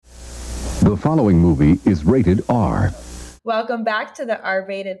The following movie is rated R. Welcome back to the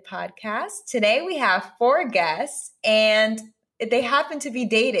R-Rated podcast. Today we have 4 guests and they happen to be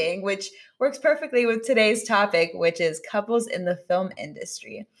dating, which works perfectly with today's topic, which is couples in the film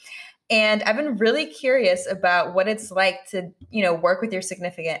industry. And I've been really curious about what it's like to, work with your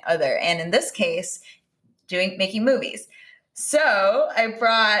significant other. And in this case, making movies. So I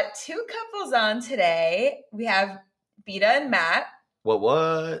brought 2 couples on today. We have Beta and Matt.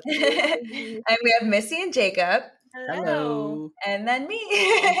 What? And we have Missy and Jacob. Hello. And then me.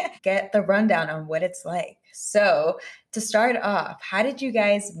 Get the rundown on what it's like. So to start off, how did you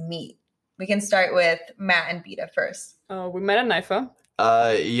guys meet? We can start with Matt and Beta first. We met at NIFA.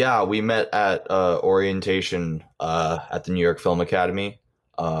 Yeah, we met at orientation at the New York Film Academy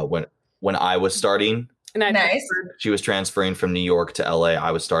when I was starting. Nice. She was transferring from New York to LA.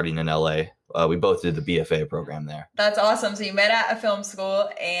 I was starting in LA. We both did the BFA program there. That's awesome. So you met at a film school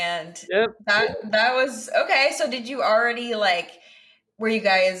and Yep. that was okay. So did you already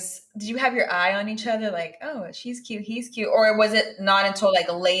did you have your eye on each other? Like, oh, she's cute, he's cute. Or was it not until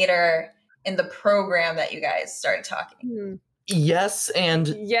later in the program that you guys started talking? Yes and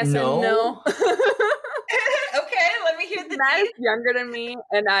Yes no. and no. Okay, let me hear the Matt tea. is younger than me,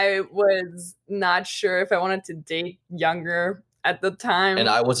 and I was not sure if I wanted to date younger at the time. And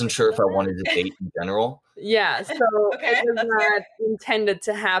I wasn't sure if I wanted to date in general. Yeah, so Okay, it was that's not fair. intended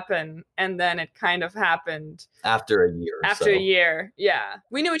to happen, and then it kind of happened After a year. after so. a year. Yeah,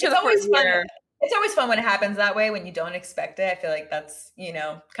 we knew each It's other for always a fun. year. It's always fun when it happens that way, when you don't expect it. I feel like that's,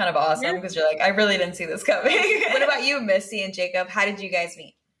 kind of awesome because you're like, I really didn't see this coming. What about you, Missy and Jacob? How did you guys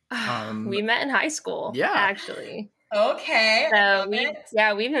meet? We met in high school. Yeah. Actually. Okay.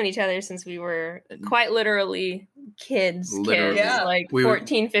 So we've known each other since we were quite literally kids. Literally. Yeah. Like We were-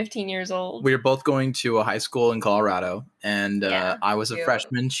 14, 15 years old. We were both going to a high school in Colorado, and Yeah. I was a Cute.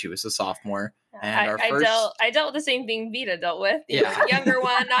 freshman. She was a sophomore. And our I first, dealt with the same thing Vita dealt with. You Yeah. know, the younger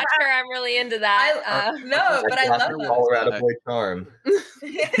one. Not sure I'm really into that. No, but I love After that. Colorado Boy Charm.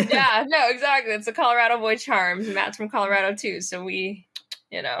 Yeah, no, exactly. It's a Colorado boy charm. Matt's from Colorado too, so we,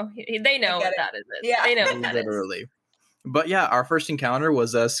 they know get what it. that is. Yeah. They know what that is. literally. But yeah, our first encounter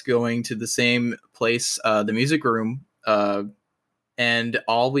was us going to the same place, the music room, and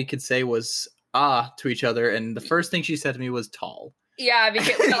all we could say was to each other. And the first thing she said to me was tall. Yeah,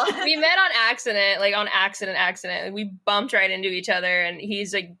 because we met on accident. We bumped right into each other, and he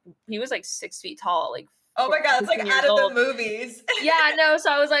was like 6 feet tall. Like, Oh my God, it's like 15 out years of old. the movies. Yeah, no.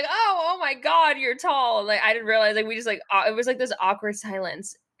 So I was like, oh my God, you're tall. Like, I didn't realize. Like, we just it was like this awkward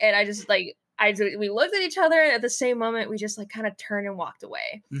silence, and I just we looked at each other, and at the same moment, we just kind of turned and walked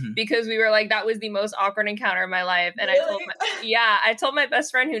away Mhm. because we were like, that was the most awkward encounter of my life. And Really? I told my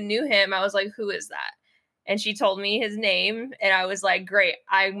best friend who knew him, I was like, who is that? And she told me his name, and I was like, great,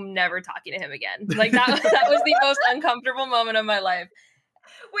 I'm never talking to him again. Like that was the most uncomfortable moment of my life.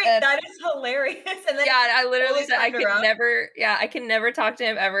 Wait, And- that is hilarious. And then Yeah, I literally totally said I turned around. can never talk to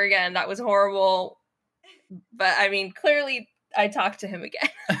him ever again. That was horrible. But I mean, clearly I talked to him again.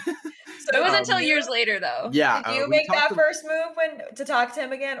 So It wasn't did until you- years later though. Yeah. Did you we make talked that to- first move to talk to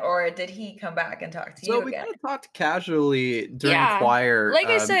him again, or did he come back and talk to So you we again? kind of talked casually during Yeah. choir. Like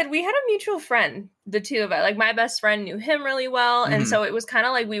I said, we had a mutual friend, the two of us. Like my best friend knew him really well. And Mhm. so it was kind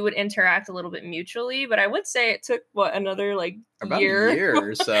of like we would interact a little bit mutually. But I would say it took another about year, a year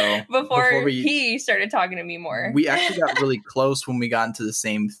or so before he started talking to me more. We actually got really close when we got into the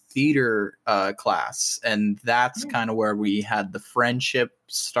same theater class, and that's kind of where we had the friendship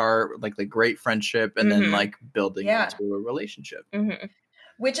start, like the great friendship, and then Mhm. building Yeah. into a relationship. Mhm.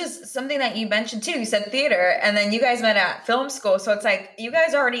 Which is something that you mentioned too. You said theater, and then you guys met at film school. So it's like you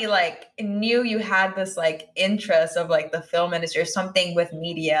guys already knew you had this interest of the film industry or something with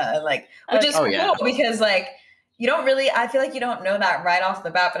media, and which is Oh, cool yeah. because you don't really. I feel like you don't know that right off the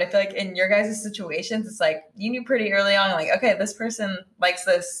bat, but I feel like in your guys' situations, it's you knew pretty early on, okay, this person likes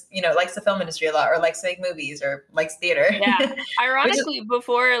this, likes the film industry a lot, or likes to make movies, or likes theater. Yeah. Ironically,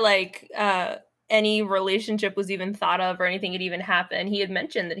 before any relationship was even thought of or anything had even happened, he had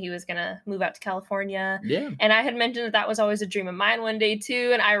mentioned that he was gonna move out to California. Yeah. And I had mentioned that was always a dream of mine one day too.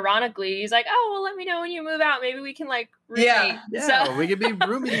 And ironically, he's like, "Oh, well, let me know when you move out. Maybe we can roommate." Yeah. Yeah, So we could be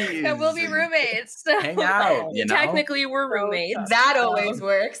roomies. and we'll be roommates. So Hang out, technically, we're roommates. That always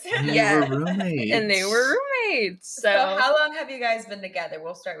works. Yeah. We're roommates. And they were roommates. So So, how long have you guys been together?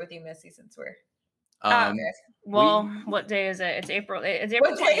 We'll start with you, Missy, since we're well, what day is it? It's April. It's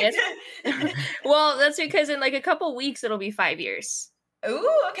April What day 20th. is it? Well, that's because in a couple weeks it'll be 5 years.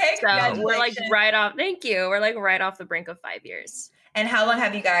 Ooh, okay. So we're Congratulations. right off. Thank you. We're right off the brink of 5 years. And how long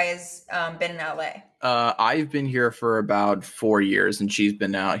have you guys been in LA? I've been here for about 4 years, and she's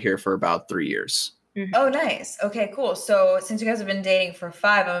been out here for about 3 years. Oh, nice. Okay, cool. So since you guys have been dating for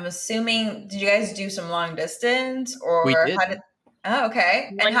 5, I'm assuming, did you guys do some long distance, or We did. how did? Oh, okay.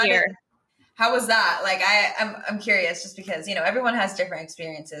 And 1 year. How was that? Like, I'm curious, just because everyone has different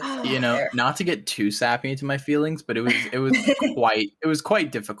experiences. there. Not to get too sappy into my feelings, but it was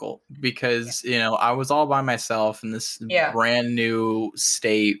quite difficult because I was all by myself in this brand new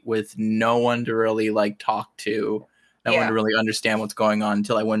state with no one to really like talk to, no one to really understand what's going on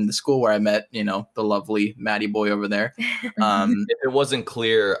until I went into school where I met the lovely Maddie boy over there. If it wasn't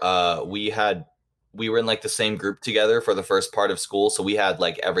clear, we were in like the same group together for the first part of school. So we had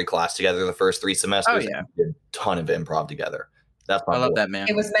like every class together the first 3 semesters. Oh, yeah. We did a ton of improv together. That's I love that, man.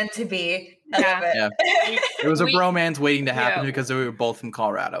 It was meant to be. I love it. Yeah. It was a bromance waiting to happen because we were both from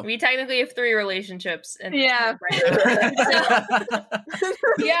Colorado. We technically have 3 relationships. And Yeah. Yeah,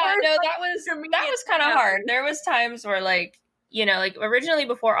 no, that was kind of hard. There was times where like originally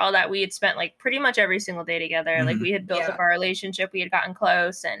before all that, we had spent like pretty much every single day together. Like we had built up our relationship, we had gotten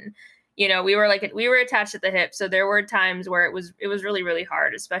close, and we were attached at the hip. So there were times where it was really, really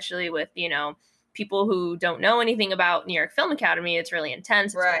hard, especially with people who don't know anything about New York Film Academy. It's really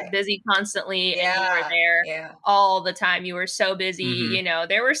intense. It's really busy constantly. And you were there all the time. You were so busy.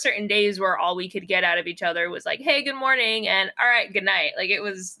 There were certain days where all we could get out of each other was like, hey, good morning. And all right, good night. Like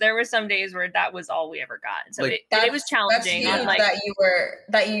there were some days where that was all we ever got. So it was challenging. That's huge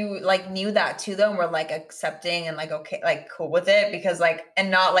that you like knew that too, though, and were like accepting and like, okay, like cool with it, because like, and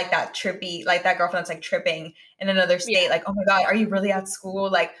not like that trippy, like that girlfriend that's like tripping in another state. Like, oh my God, are you really at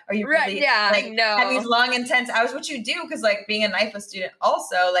school? Like, are you really have these long, intense hours, which you do, because like being a NIFA student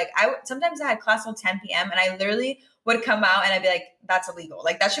also, like sometimes I had class till 10 p.m. and I literally would come out and I'd be like, that's illegal.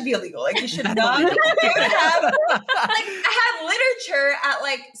 Like that should be illegal. Like you should not. I had literature at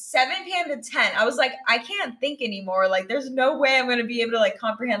like 7 p.m. to 10. I was like, I can't think anymore. Like there's no way I'm going to be able to like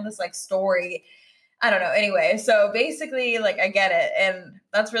comprehend this like story. I don't know. Anyway, so basically, like, I get it. And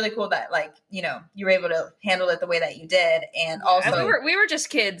that's really cool that, like, you were able to handle it the way that you did. And also, and we were just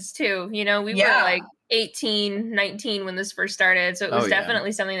kids too. We were like 18, 19 when this first started. So it was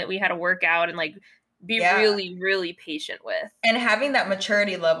definitely something that we had to work out and like be really, really patient with. And having that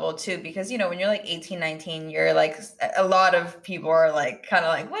maturity level too, because, when you're like 18, 19, you're like, a lot of people are like, kind of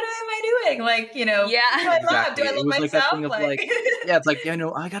like, what am I doing? Like, do I love myself? It's like,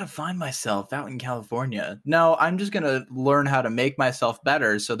 I got to find myself out in California. No, I'm just going to learn how to make myself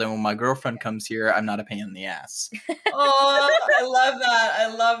better. So then when my girlfriend comes here, I'm not a pain in the ass. Oh, I love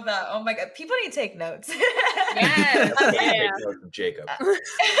that. Oh my God. People need to take notes. Yes. Take notes of Jacob. Okay,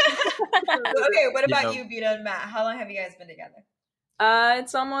 what about you, Vita and Matt? How long have you guys been together?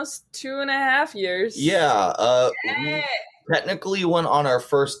 It's almost 2.5 years. Yeah. We technically went on our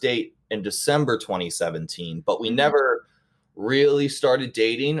first date in December 2017, but we never really started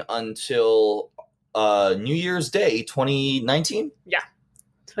dating until New Year's Day 2019. Yeah.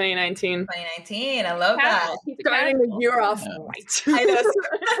 2019. I love that. Starting the year off right. I know. That's what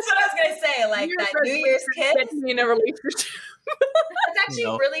I was going to say. Like that New Year's kiss. In a relationship. It's actually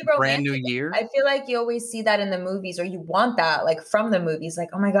really romantic. Brand new year. I feel like you always see that in the movies, or you want that like from the movies. Like,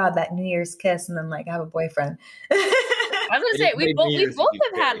 oh my God, that New Year's kiss. And then like I have a boyfriend. I was gonna say we both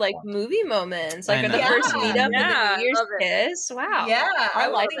have had like movie moments, like in the first meetup and the New Year's kiss. Wow, I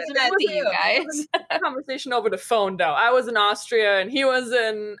like that to you guys. Conversation over the phone though. I was in Austria and he was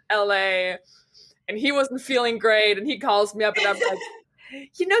in LA, and he wasn't feeling great, and he calls me up and I'm like,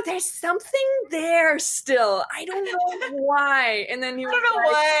 there's something there still. I don't know why. And then he was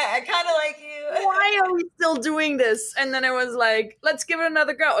why. I kind of like you. Why are we still doing this? And then I was like, let's give it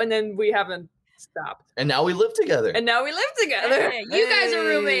another go. And then we haven't stopped. And now we live together. Hey, you guys are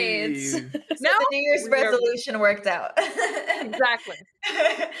roommates. So the New Year's resolution worked out. Exactly.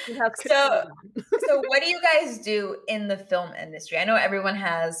 So what do you guys do in the film industry? I know everyone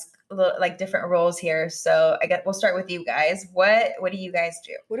has like different roles here, so I guess we'll start with you guys. What do you guys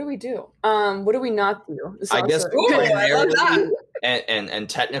do? What do we do? What do we not do? I guess I love that. And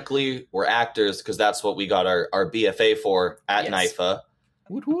technically we're actors because that's what we got our BFA for at NIFA.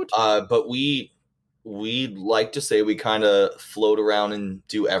 But we like to say we kind of float around and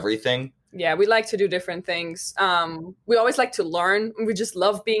do everything. Yeah, we like to do different things. We always like to learn. We just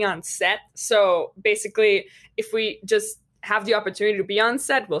love being on set. So basically, if we just have the opportunity to be on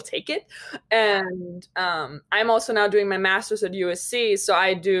set, we'll take it. And I'm also now doing my master's at USC. So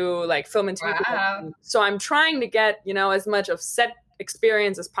I do like film and TV production. So I'm trying to get, as much of set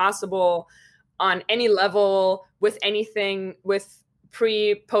experience as possible on any level with anything, with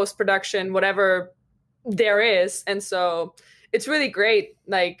pre-post production, whatever there is. And so it's really great,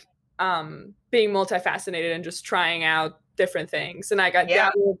 like being multifaceted and just trying out different things. And I got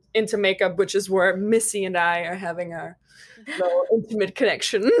dabbled into makeup, which is where Missy and I are having our little intimate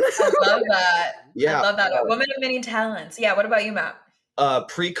connection. I love that. Yeah. I love that. A woman of many talents. Yeah. What about you, Matt?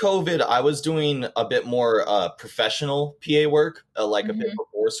 Pre-COVID, I was doing a bit more professional PA work, like a bit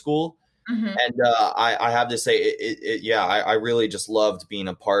before school. And I have to say, I really just loved being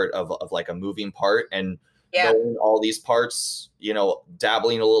a part of like a moving part, and knowing all these parts, you know,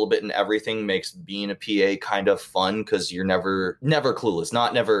 dabbling a little bit in everything makes being a PA kind of fun, because you're never clueless,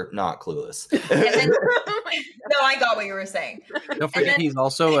 not clueless. No, I got what you were saying. Don't forget, he's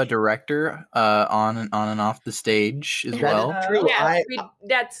also a director on and off the stage as well. True. Yeah,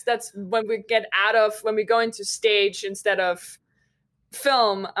 that's when we go into stage instead of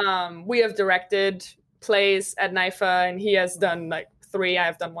film. We have directed plays at NIFA, and he has done like 3. I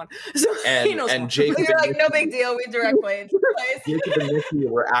have done 1. So he knows. And Jacob, you're like, no big deal. We direct plays. Jacob and Nikki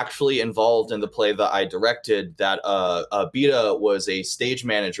were actually involved in the play that I directed, that Beta was a stage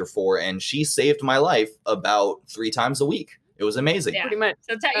manager for, and she saved my life about 3 times a week. It was amazing. Pretty much.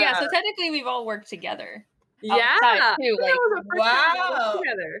 So so technically we've all worked together. Yeah. Too, like, wow.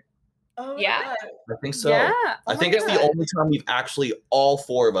 Together. Oh Yeah. God. I think so. Yeah. I think it's the only time we've actually, all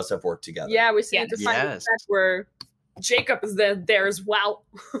 4 of us have worked together. Yeah, we seem to find that where Jacob is there as well.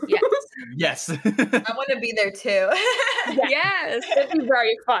 Yes. Yes. I want to be there too. Yes. It'd be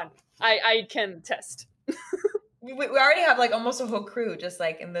very fun. I can test. We already have like almost a whole crew just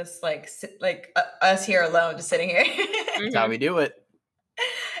like in this like us here alone, just sitting here. That's how we do it.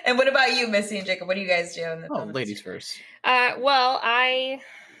 And what about you, Missy and Jacob? What do you guys do? Ladies first. Well, I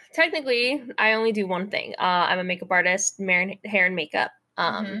only do one thing. I'm a makeup artist, hair and makeup.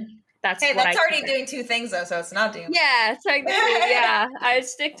 That's already doing 2 things though, so it's not doing. Yeah, technically, yeah. I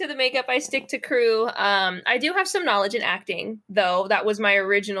stick to the makeup. I stick to crew. I do have some knowledge in acting, though. That was my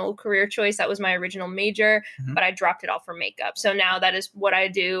original career choice. That was my original major, but I dropped it all for makeup. So now that is what I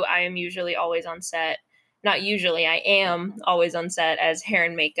do. I am usually always on set. Not usually, I am always on set as hair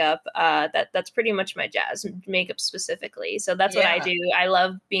and makeup. That's pretty much my jazz, makeup specifically. So that's what I do. I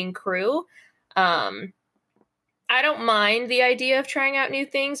love being crew. I don't mind the idea of trying out new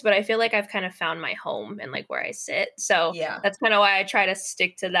things, but I feel like I've kind of found my home and like where I sit. So that's kind of why I try to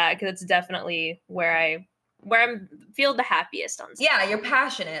stick to that, because it's definitely where I feel the happiest on set. Yeah, you're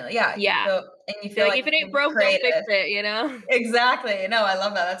passionate. Yeah. So, and you feel like if it ain't broke, don't fix it, you know? Exactly. No, I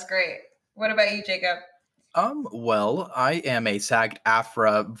love that. That's great. What about you, Jacob? Well, I am a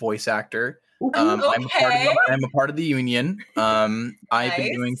SAG-AFTRA voice actor. Okay. I'm a part of the union. I've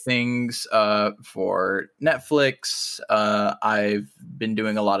been doing things for Netflix. I've been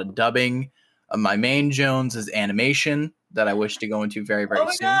doing a lot of dubbing. My main Jones is animation that I wish to go into very, very soon.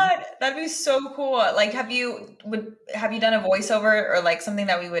 Oh my God, that'd be so cool. Like, have you done a voiceover or like something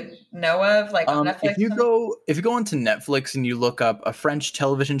that we would know of, like on Netflix? If you go onto Netflix and you look up a French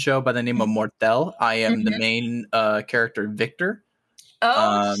television show by the name of Mortel, I am the main character, Victor.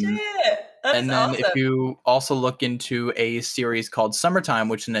 Oh shit. That's and then awesome. if you also look into a series called Summertime,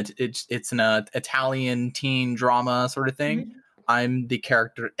 which it's an Italian teen drama sort of thing, I'm the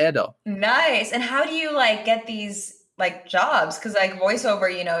character Edo. Nice. And how do you like get these like jobs? Because like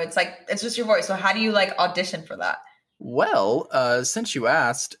voiceover, you know, it's like it's just your voice. So how do you like audition for that? Well, since you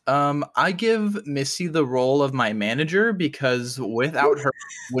asked, I give Missy the role of my manager, because without her,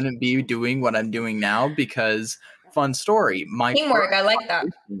 I wouldn't be doing what I'm doing now. Because fun story, my teamwork, I like that.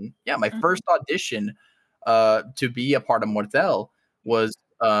 Yeah, my first audition to be a part of Mortel was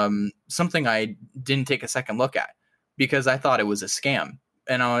something I didn't take a second look at, because I thought it was a scam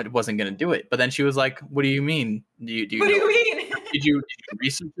and I wasn't going to do it. But then she was like, "What do you mean? What do you mean? Did you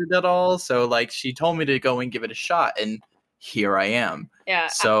research it at all?" So like she told me to go and give it a shot, and here I am. Yeah.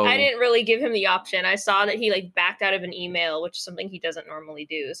 So I didn't really give him the option. I saw that he like backed out of an email, which is something he doesn't normally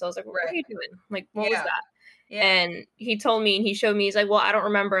do. So I was like, "What are you doing? Like, what was that?" Yeah. And he told me, and he showed me, he's like, "Well, I don't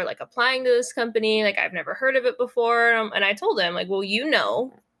remember like applying to this company. Like, I've never heard of it before." And I told him, like, "Well, you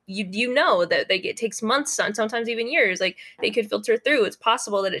know that it takes months, sometimes even years. Like, they could filter through. It's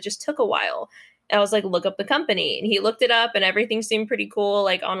possible that it just took a while." And I was like, "Look up the company." And he looked it up, and everything seemed pretty cool,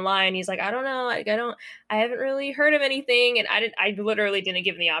 like online. He's like, "I don't know. I haven't really heard of anything." And I literally didn't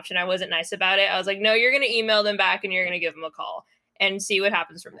give him the option. I wasn't nice about it. I was like, "No, you're going to email them back and you're going to give them a call and see what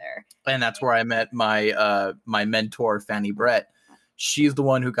happens from there." And that's where I met my my mentor, Fanny Brett. she's the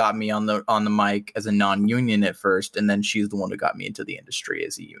one who got me on the mic as a non-union at first, and then she's the one who got me into the industry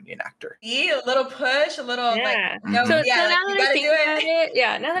as a union actor. See, a little push, a little Yeah. like, no, So, yeah, so like, now you that I gotta think do about it.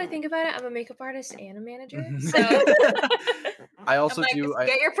 it, now that I think about it, I'm a makeup artist and a manager. So I also I'm like, do.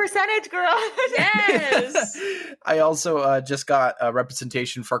 get your percentage, girl. yes. I also just got a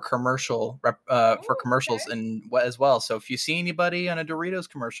representation for commercials okay. and as well. So if you see anybody on a Doritos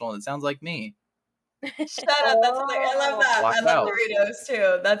commercial and it sounds like me, Shut up. That's hilarious. I love that. Watch I love out. Doritos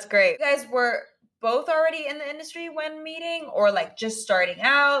too. That's great. You guys were both already in the industry when meeting, or like just starting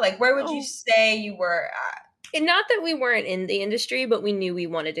out? Like, where would you say you were at? And not that we weren't in the industry, but we knew we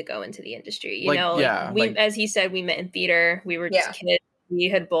wanted to go into the industry. You Like, know, yeah, we, like- as he said, we met in theater. We were just Yeah. kids. We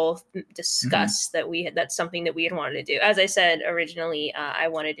had both discussed that that's something that we had wanted to do. As I said originally, I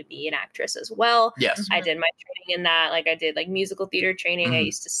wanted to be an actress as well. yes, I did my training in that. Like I did like musical theater training. I Mhm.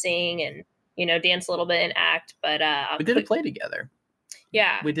 used to sing and dance a little bit and act. But we did a play together.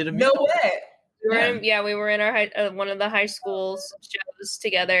 Yeah, We did a No musical. way. we were in our one of the high schools shows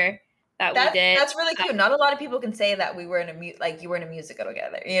together that we did. That's really cute. Not a lot of people can say that we were in you were in a musical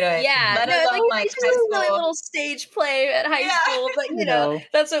together. You know, Yeah, let no, alone like it's just high a really school. little stage play at high Yeah. school, but you know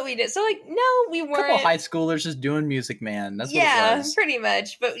that's what we did. So like, no, we A couple weren't. high schoolers just doing music, man. That's what it Yeah, was. pretty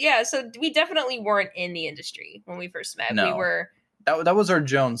much. But yeah, so we definitely weren't in the industry when we first met. No. We were. That was our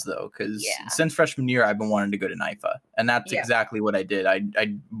Jones though, because Yeah. since freshman year I've been wanting to go to NIFA, and that's Yeah. exactly what I did. I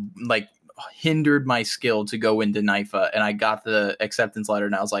like hindered my skill to go into NIFA, and I got the acceptance letter,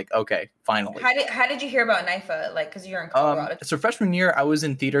 and I was like, okay, finally. How did you hear about NIFA? Like, because you're in Colorado. So freshman year, I was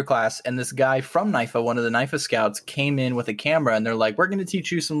in theater class, and this guy from NIFA, one of the NIFA scouts, came in with a camera, and they're like, "We're going to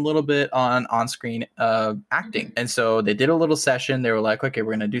teach you some little bit on screen acting." And so they did a little session. They were like, "Okay,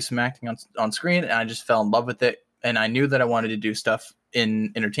 we're going to do some acting on screen," and I just fell in love with it. And I knew that I wanted to do stuff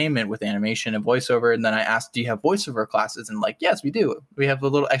in entertainment with animation and voiceover. And then I asked, "Do you have voiceover classes?" And like, "Yes, we do. We have a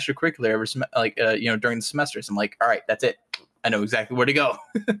little extracurricular every during the semesters." I'm like, "All right, that's it. I know exactly where to go."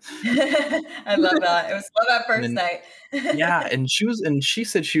 I love that. It was love at first night. Yeah, and she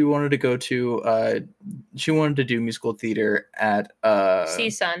said she wanted to go to she wanted to do musical theater at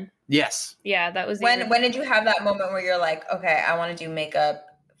CSUN. Yes. Yeah, that was When did you have that moment where you're like, okay, I want to do makeup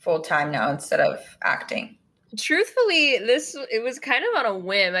full time now instead of acting? Truthfully, it was kind of on a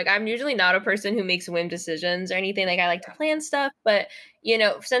whim. Like, I'm usually not a person who makes whim decisions or anything. Like, I like to plan stuff, but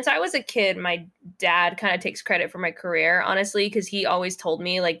since I was a kid, my dad kind of takes credit for my career, honestly, because he always told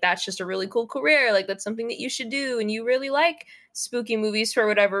me like that's just a really cool career. Like, that's something that you should do, and you really like spooky movies for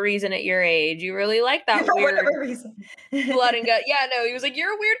whatever reason at your age. You really like that For weird whatever reason. blood and gut. Yeah, no, he was like,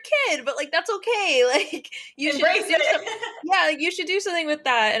 "You're a weird kid, but like that's okay. Like you Embrace should do it. something. Yeah, like you should do something with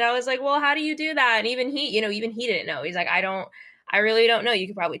that." And I was like, "Well, how do you do that?" And even he didn't know. He's like, I really don't know. You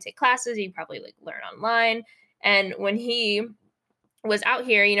could probably take classes. You could probably like learn online." And when he was out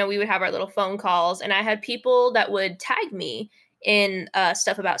here, we would have our little phone calls, and I had people that would tag me in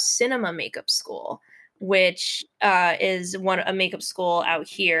stuff about Cinema Makeup School, which is a makeup school out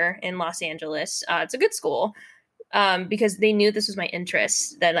here in Los Angeles. It's a good school because they knew this was my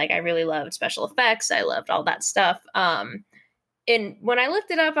interest, that like I really loved special effects. I loved all that stuff. And when I looked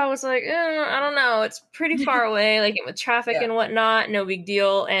it up, I was like, I don't know. It's pretty far away, like with traffic and whatnot. No big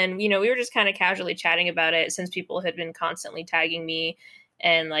deal. And, we were just kind of casually chatting about it since people had been constantly tagging me.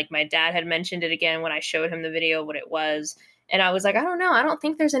 And like my dad had mentioned it again when I showed him the video, what it was. And I was like, I don't know. I don't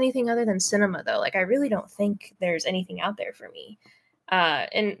think there's anything other than cinema, though. Like, I really don't think there's anything out there for me.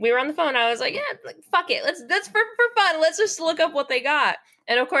 And we were on the phone. I was like, yeah, like, fuck it. That's for fun. Let's just look up what they got.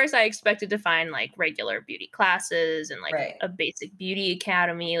 And of course, I expected to find like regular beauty classes and like a basic beauty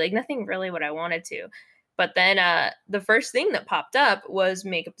academy, like nothing really what I wanted to. But then the first thing that popped up was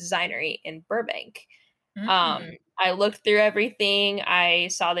Makeup Designery in Burbank. I looked through everything. I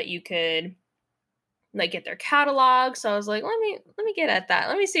saw that you could like get their catalog. So I was like, let me get at that.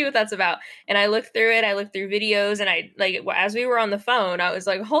 Let me see what that's about. And I looked through it. I looked through videos, and I like as we were on the phone, I was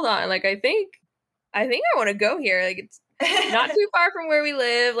like, hold on, like I think I want to go here. Like it's not too far from where we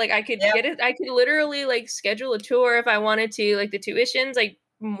live. Like I could get it. I could literally like schedule a tour if I wanted to. Like the tuition's like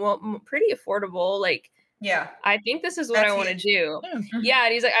pretty affordable. Like I think this is what I want to do. Yeah,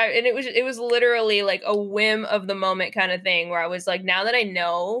 and he's like, and it was literally like a whim of the moment kind of thing where I was like, now that I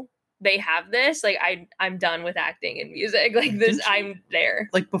know they have this, like I'm done with acting and music. Like this, I'm there.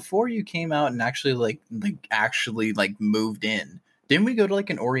 Like before you came out and actually like moved in. Didn't we go to like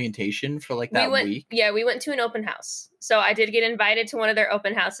an orientation for like that week? Yeah, we went to an open house. So I did get invited to one of their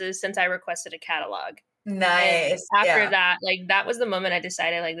open houses since I requested a catalog. Nice. And after that, like that was the moment I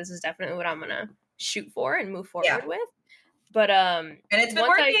decided like this is definitely what I'm gonna shoot for and move forward with. But And it's been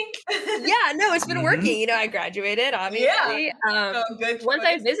once working. yeah, no, it's been Mhm. working. You know, I graduated, obviously. So good Once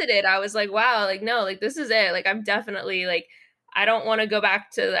I choice. visited, I was like, wow, like, no, like, this is it. Like, I'm definitely like, I don't want to go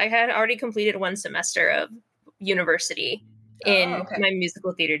back to, I had already completed 1 semester of university in Oh, okay. my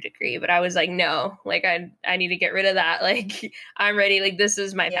musical theater degree, but I was like, no, like, I need to get rid of that. Like, I'm ready. Like, this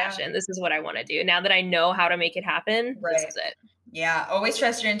is my Yeah. passion. This is what I want to do. Now that I know how to make it happen, this Right. is it. Yeah, always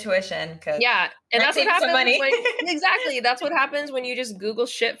trust your intuition. Yeah, and Might that's what save you some happens money. when exactly. That's what happens when you just Google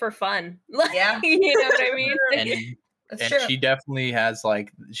shit for fun. Like, Yeah. you know what I mean? And That's and true. she definitely has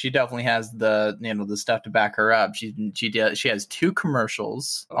the the stuff to back her up. She has 2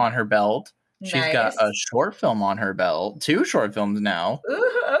 commercials on her belt. She's got a Nice. short film on her belt, 2 short films now,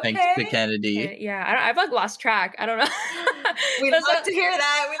 Ooh, okay. thanks to Kennedy. Yeah, I've like lost track. I don't know. We'd That's love not- to hear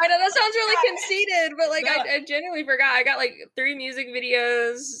that. I know that sounds really conceited, but like No. I genuinely forgot. I got like 3 music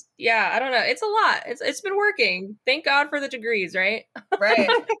videos. Yeah, I don't know. It's a lot. It's been working. Thank God for the degrees, right? Right.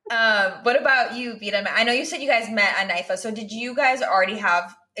 What about you, Vita? I know you said you guys met at NYFA. So did you guys already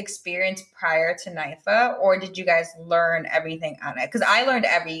have experience prior to NYFA, or did you guys learn everything on it? Because I learned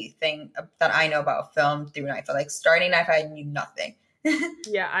everything that I know about film through NYFA. Like starting NYFA, I knew nothing.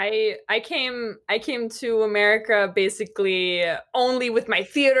 Yeah, I came to America basically only with my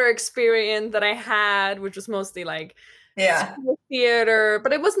theater experience that I had, which was mostly like Yeah. school theater,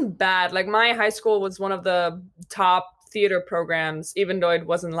 but it wasn't bad. Like my high school was one of the top theater programs, even though it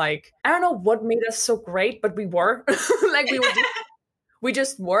wasn't like, I don't know what made us so great, but we were like we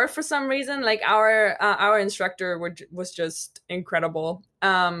just were for some reason. Like our instructor was just incredible,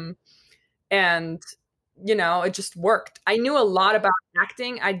 and you know, it just worked. I knew a lot about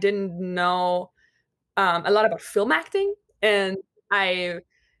acting. I didn't know a lot about film acting, and I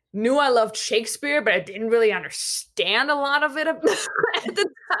knew I loved Shakespeare, but I didn't really understand a lot of it at the time.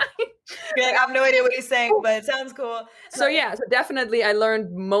 You're like, I have no idea what he's saying, but it sounds cool. So yeah, so definitely I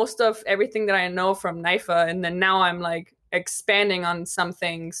learned most of everything that I know from NYFA, and then now I'm like expanding on some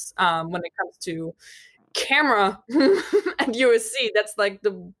things when it comes to camera at USC. That's like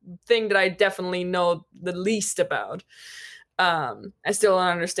the thing that I definitely know the least about. I still don't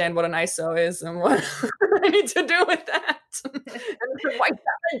understand what an ISO is and what I need to do with that. And the white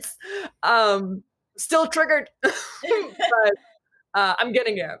balance. Still triggered, but I'm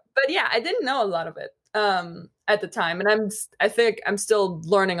getting it. But yeah, I didn't know a lot of it at the time, and I think I'm still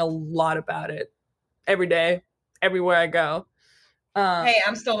learning a lot about it every day, everywhere I go. Hey,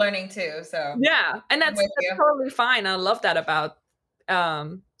 I'm still learning too. So yeah, and that's totally fine. I love that about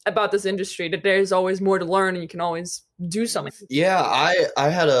this industry, that there's always more to learn and you can always do something. Yeah, I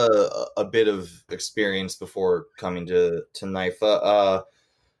had a bit of experience before coming to NYFA.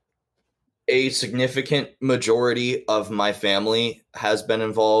 A significant majority of my family has been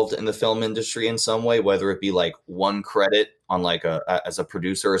involved in the film industry in some way, whether it be like 1 credit on like as a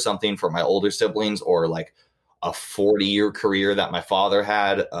producer or something for my older siblings, or like a 40-year career that my father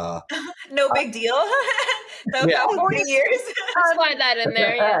had. No big deal. So Yeah. about 40 years. Slide that in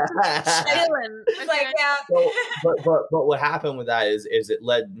there. Yeah. Chilling. It's like, yeah. So, but what happened with that is it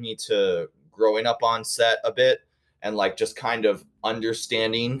led me to growing up on set a bit, and like just kind of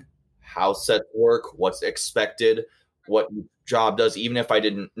understanding how sets work, what's expected, what each job does. Even if I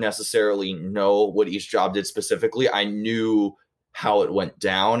didn't necessarily know what each job did specifically, I knew how it went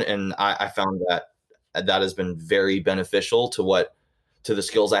down, and I found that has been very beneficial to the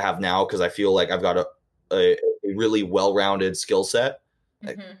skills I have now, because I feel like I've got a really well-rounded skill set,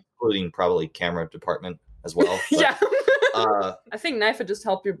 including probably camera department as well. But, yeah. I think NYFA just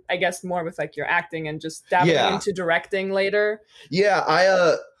helped you, I guess, more with like your acting and just dabbling into directing later. Yeah,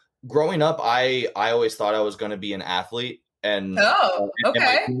 I growing up, I always thought I was going to be an athlete, and in my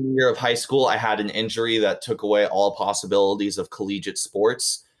junior year of high school, I had an injury that took away all possibilities of collegiate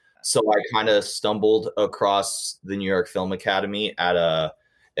sports. So I kind of stumbled across the New York Film Academy at a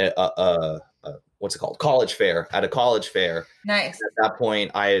what's it called? College fair. At a college fair. Nice. At that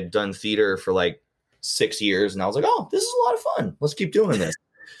point, I had done theater for like 6 years, and I was like, "Oh, this is a lot of fun. Let's keep doing this."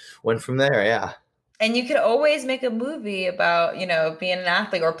 Went from there, yeah. And you could always make a movie about, you know, being an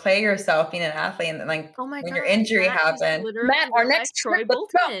athlete, or play yourself being an athlete, and then like Oh my when God, your injury happened. Matt, our next Troy trip,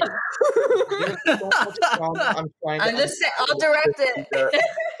 let's go. Bolton. I'm just saying, I'll direct it.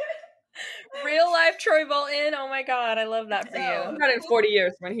 Real life Troy Bolton. Oh my God, I love that for you. Not in 40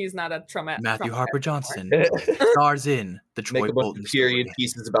 years when he's not a trauma. Matthew Harper Johnson stars in the Troy Make a bunch Bolton of period story.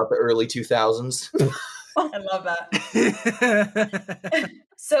 pieces about the early 2000s. I love that.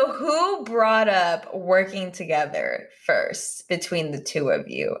 So who brought up working together first between the two of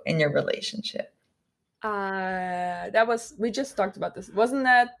you in your relationship? We just talked about this. Wasn't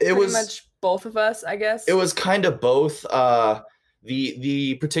that It pretty was- much both of us, I guess? It was kind of both.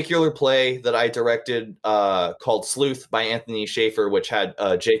 The particular play that I directed called Sleuth by Anthony Schaefer, which had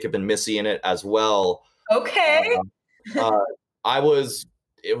Jacob and Missy in it as well. Okay.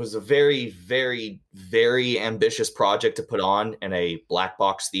 It was a very, very, very ambitious project to put on in a black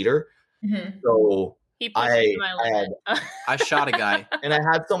box theater. Mhm. So He pushed me to my limit. I shot a guy. and I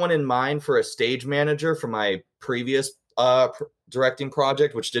had someone in mind for a stage manager for my previous directing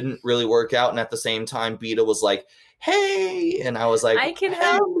project, which didn't really work out. And at the same time, Beta was like, "Hey," and I was like, I can "Hey."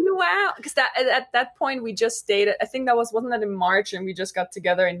 help you out, because at that point we just dated. I think wasn't that in March, and we just got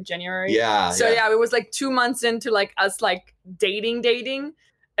together in January. Yeah. So yeah, it was like 2 months into like us like dating,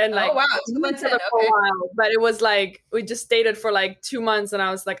 and like Oh, wow. we 2 knew months each other in, for a okay. while. But it was like we just dated for like 2 months, and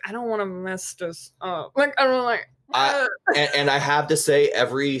I was like, I don't want to mess this up. Like I don't like. And I have to say,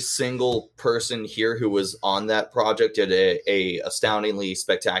 every single person here who was on that project did a astoundingly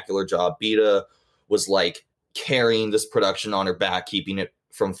spectacular job. Beta was like carrying this production on her back, keeping it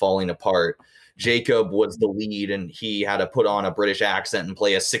from falling apart. Jacob was the lead, and he had to put on a British accent and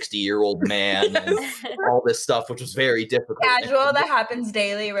play a 60-year-old man and all this stuff, which was very difficult. Casual, that happens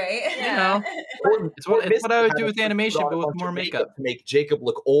daily, right? You know, it's what I would do with animation, but with more makeup. To make Jacob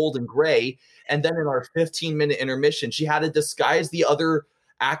look old and gray. And then in our 15-minute intermission, she had to disguise the other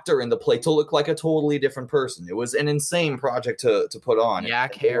actor in the play to look like a totally different person. It was an insane project to put on.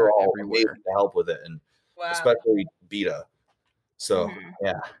 Yak And they hair were all everywhere. amazing to help with it, and Wow. especially Beta. So Mhm.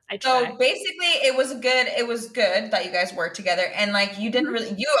 yeah, I So tried. basically, it was good that you guys worked together, and like you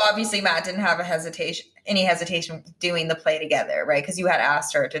obviously, Matt, didn't have any hesitation doing the play together, right? Because you had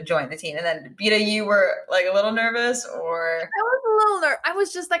asked her to join the team, and then Beta, you were like a little nervous, or I was a little nervous. I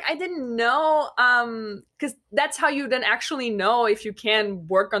was just like, I didn't know, because that's how you then actually know if you can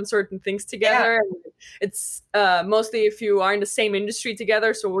work on certain things together. And it's mostly if you are in the same industry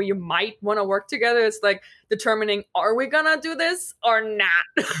together, so you might want to work together. It's like determining, are we gonna do this or not?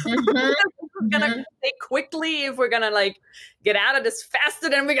 Mhm. We're gonna say quickly if we're gonna like get out of this faster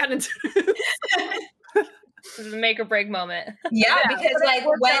than we got into this. This is a make or break moment. yeah, Yeah, because but it like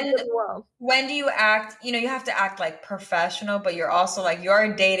worked out really well. when do you act? You have to act like professional, but you're also like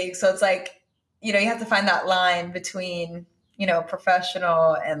you're dating, so it's like you have to find that line between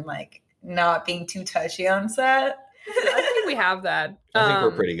professional and like not being too touchy on set. I think we have that. I think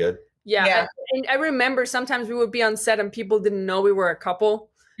we're pretty good. Yeah, Yeah. And I remember sometimes we would be on set and people didn't know we were a couple,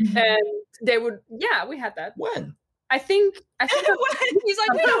 Mm-hmm. and they would. Yeah, we had that. When? I think. He's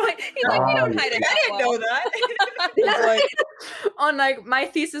like, we don't hide it. I didn't know that. On like my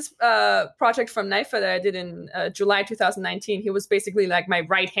thesis project from NIFA that I did in July 2019, he was basically like my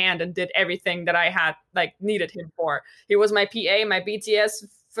right hand and did everything that I had like needed him for. He was my PA, my BTS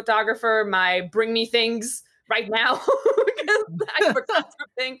photographer, my bring me things right now because I forgot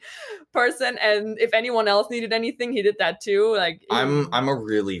something person. And if anyone else needed anything, he did that too. Like I'm a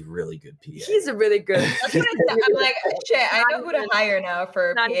really, really good PA. he's a really good. That's what I said. I'm like, shit, I know who to hire now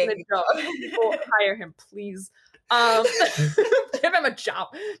for Not PA. even a job. People hire him, please. Give him a job.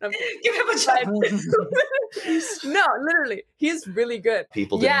 No, I'm kidding. Give him a job. No, literally, he's really good.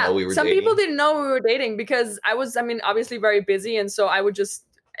 People didn't know we were some dating. people didn't know we were dating because I was, obviously very busy, and so I would just.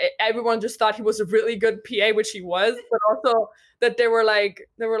 Everyone just thought he was a really good PA, which he was, but also that they were like,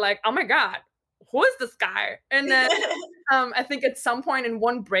 oh my god, who is this guy? And then I think at some point in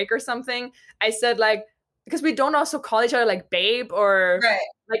one break or something, I said like, because we don't also call each other like babe or Right.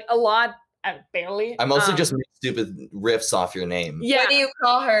 like a lot, barely. I mostly just make stupid riffs off your name. yeah. What do you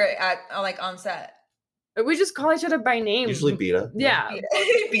call her at like on set? We just call each other by name. Usually Beta. Yeah.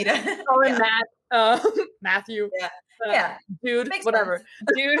 Beta. Call him Matt, Matthew. Yeah. uh, Yeah. Dude, Makes whatever.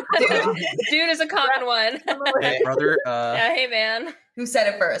 Dude is a common one. Hey, brother. Yeah, hey man. Who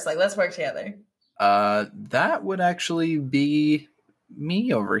said it first? Like, let's work together. That would actually be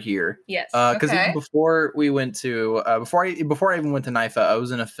me over here. Yes. Because Okay. even before we went to before I even went to NIFA, I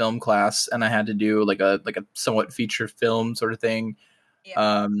was in a film class and I had to do like a somewhat feature film sort of thing.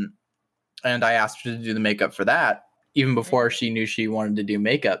 Yeah. And I asked her to do the makeup for that even before she knew she wanted to do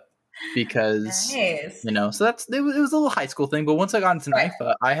makeup because Nice. so it was a little high school thing. But once I got into Right.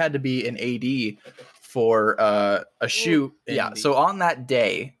 NIFA, I had to be an AD for a shoot. Yeah. So on that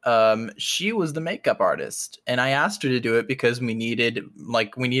day, she was the makeup artist, and I asked her to do it because we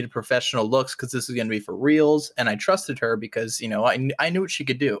needed professional looks because this was going to be for reels, and I trusted her because I knew what she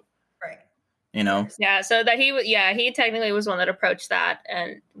could do. Right. Yeah, so that he technically was one that approached that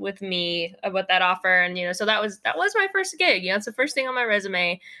and with me about that offer, and so that was my first gig. It's the first thing on my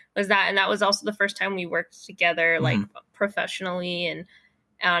resume was that, and that was also the first time we worked together like professionally,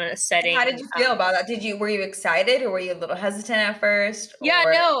 on a setting. How did you feel about that? Were you excited, or were you a little hesitant at first? Yeah,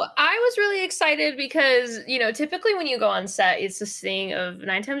 or- no, I was really excited because, you know, typically when you go on set, it's this thing of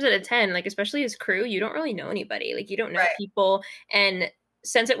 9 times out of 10, like, especially as crew, you don't really know anybody. Like, you don't know Right. people. And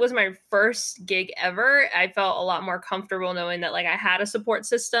since it was my first gig ever, I felt a lot more comfortable knowing that, like, I had a support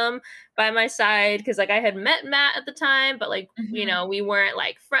system by my side, because, like, I had met Matt at the time, but, like, you Mhm. know, we weren't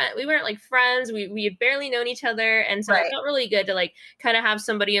like friends. We had barely known each other, and so Right. it felt really good to, like, kind of have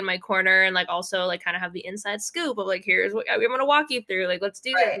somebody in my corner, and, like, also, like, kind of have the inside scoop of, like, here's what I'm gonna walk you through, like, let's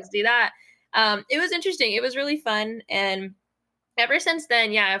do this, Right. let's do that. It was interesting. It was really fun, and ever since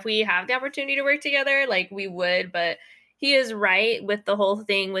then, yeah, if we have the opportunity to work together, like, we would. But he is right with the whole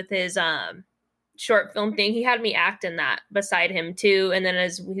thing with his short film thing. He had me act in that beside him too. And then,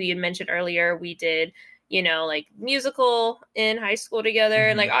 as we had mentioned earlier, we did, you know, like, musical in high school together.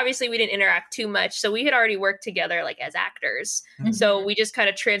 And, like, obviously we didn't interact too much, so we had already worked together, like, as actors. Mhm. So we just kind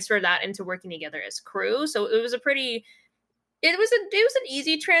of transferred that into working together as crew. So it was it was an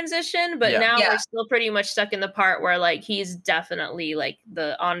easy transition, but Yeah. now Yeah. we're still pretty much stuck in the part where, like, he's definitely, like,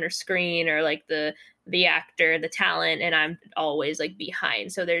 the on screen, or, like, the actor, the talent, and I'm always, like,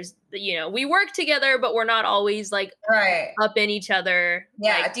 behind. So there's, you know, we work together, but we're not always, like, Right. up in each other.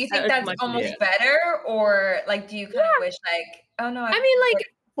 Yeah. like, Do you think as that's much as- almost Yeah. better, or, like, do you kind of wish, like, oh no? I mean,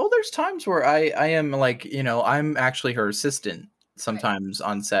 like, Well, there's times where I am, like, you know, I'm actually her assistant sometimes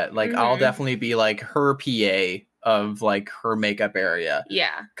on set. Like, I'll Mhm. definitely be, like, her PA of, like, her makeup area,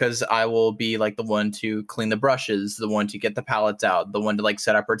 yeah, because I will be, like, the one to clean the brushes, the one to get the palettes out, the one to, like,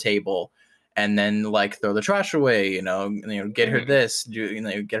 set up her table, and then, like, throw the trash away, get her Mhm. this,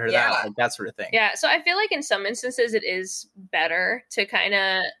 get her Yeah. that, like, that sort of thing. yeah. So I feel like in some instances it is better to kind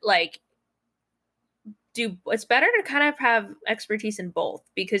of, like, it's better to kind of have expertise in both,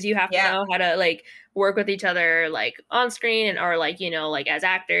 because you have to Yeah. know how to, like, work with each other, like, on screen, or, like, you know, like, as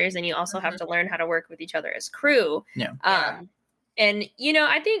actors, and you also have to learn how to work with each other as crew. Yeah. Yeah. And, you know,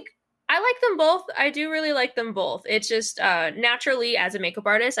 I think I like them both. I do really like them both. It's just naturally, as a makeup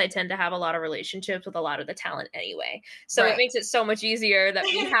artist, I tend to have a lot of relationships with a lot of the talent anyway, so Right. it makes it so much easier that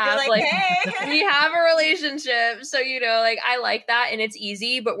we You're have like hey. we have a relationship. So, you know, like, I like that, and it's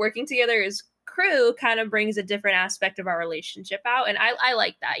easy. But working together as crew kind of brings a different aspect of our relationship out, and I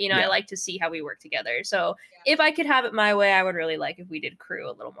like that. You know, Yeah. I like to see how we work together. So if I could have it my way, I would really like if we did crew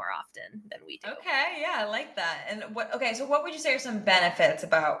a little more often than we do. Okay, yeah, I like that. And so what would you say are some benefits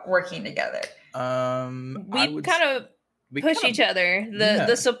about working together? We kind of push each other. yeah.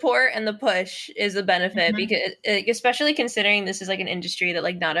 The support and the push is a benefit, Mhm. because especially considering this is, like, an industry that,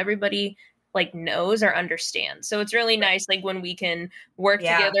 like, not everybody, like, knows or understands. So it's really nice, like, when we can work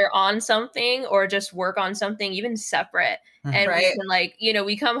Yeah. together on something, or just work on something even separate, Mhm. and we Right. can, like, you know,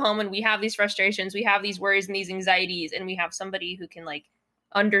 we come home and we have these frustrations, we have these worries and these anxieties, and we have somebody who can, like,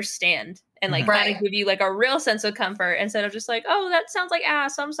 understand and, like, Mhm. kind Right. of give you, like, a real sense of comfort, instead of just like, oh, that sounds like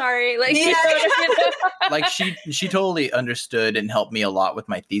ass, I'm sorry, like, you Yeah. know what I mean? Like, she totally understood and helped me a lot with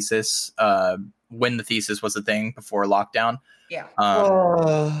my thesis, when the thesis was a thing before lockdown. Yeah.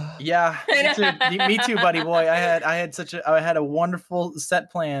 Yeah, me too, buddy boy. I had a wonderful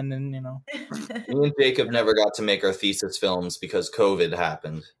set plan, and Me and Jacob never got to make our thesis films because COVID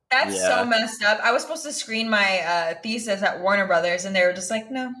happened. That's Yeah. so messed up. I was supposed to screen my thesis at Warner Brothers, and they were just like,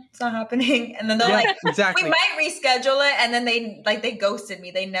 "No, it's not happening." And then they're like, exactly. "We might reschedule it," and then they ghosted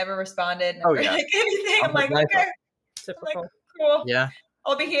me. They never responded. Never, Oh, yeah. like, anything. I'm Oh, like, nice. okay, I'm Typical. like, cool. Yeah.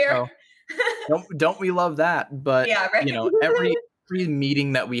 I'll be here. Oh. Don't we love that? But Yeah, right. every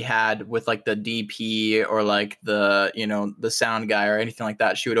meeting that we had with, like, the DP, or, like, the the sound guy or anything like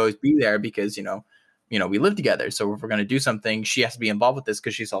that, she would always be there, because we live together. So if we're going to do something, she has to be involved with this,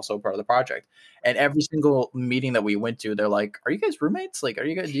 because she's also a part of the project. And every single meeting that we went to, they're like, "Are you guys roommates? Like, do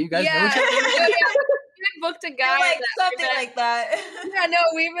you guys know each other?" We booked a guy Like that something like that. yeah, no,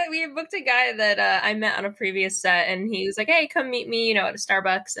 we booked a guy that I met on a previous set, and he was like, "Hey, come meet me, at a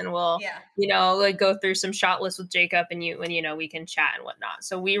Starbucks, and we'll, Yeah. like, go through some shot lists with Jacob, and we can chat and whatnot."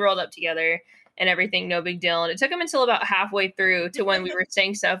 So we rolled up together and everything, no big deal. And it took him until about halfway through to when we were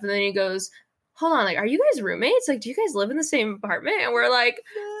saying stuff, and then he goes, "Hold on, like, are you guys roommates? Like, do you guys live in the same apartment?" And we're like,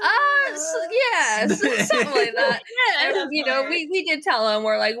 yes, something like that. Yeah, And, we did tell him,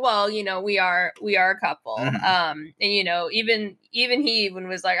 we're like, well, we are a couple. Mhm. And even he even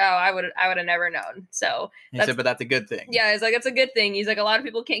was like, oh, I would have never known. So He said, "But that's a good thing." yeah, he's like, it's a good thing. He's like, a lot of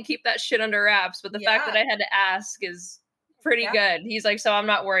people can't keep that shit under wraps, but the fact that I had to ask is pretty good. He's like, so I'm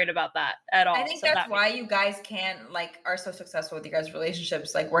not worried about that at all. I think So that's that why makes you guys are so successful with your guys'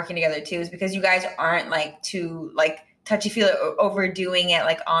 relationships, like working together too, is because you guys aren't like two like touchy-feely overdoing it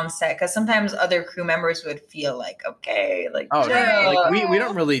like on set, because sometimes other crew members would feel like, okay, like, Oh chill. yeah, like we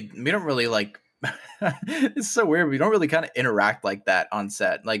don't really like. It's so weird. We don't really kind of interact like that on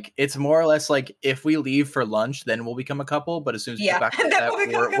set. Like it's more or less like if we leave for lunch, then we'll become a couple. But as soon as we Yeah. get back to Then set, we'll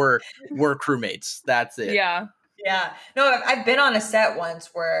become a we're crewmates. That's it. Yeah. Yeah. No, I've been on a set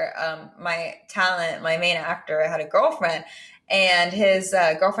once where my main actor had a girlfriend, and his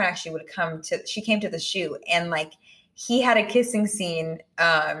girlfriend actually she came to the shoot, and like he had a kissing scene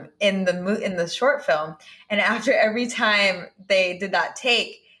in the short film, and after every time they did that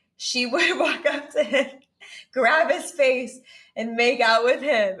take, she would walk up to him, grab his face, and make out with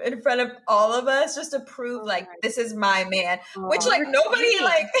him in front of all of us, just to prove like this is my man. Which like nobody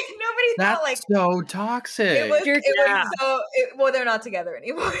That's thought like so toxic. it was so. Well, they're not together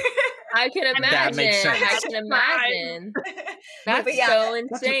anymore. I can imagine. That makes sense. I can imagine. That's But yeah, so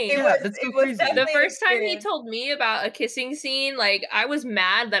insane. that's so crazy. The definitely first time he experience. told me about a kissing scene, like I was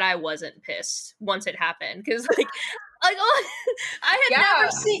mad that I wasn't pissed once it happened, because like oh, I had Yeah.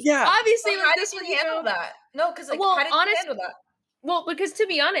 never seen. Yeah. Obviously, So like, how this did was you handle that? No, because like Well, how did you handle that? Well, because to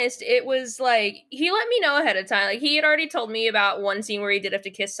be honest, it was like he let me know ahead of time. Like he had already told me about one scene where he did have to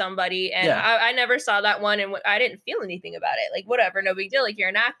kiss somebody, and Yeah. I never saw that one, and I didn't feel anything about it. Like whatever, no big deal. Like you're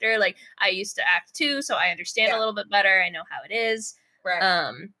an actor. Like I used to act too, so I understand Yeah. a little bit better. I know how it is.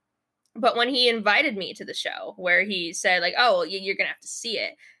 Right. But when he invited me to the show, where he said like, "Oh, you're gonna have to see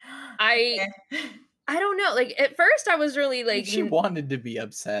it," I don't know. Like at first, I was really like, She wanted to be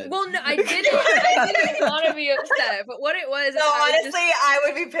upset. well, no, I didn't. I didn't want to be upset. But what it was, No, I was honestly, just- I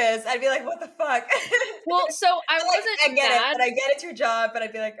would be pissed. I'd be like, "What the fuck?" well, so I Like, wasn't I get mad. it, but I get it's your job. But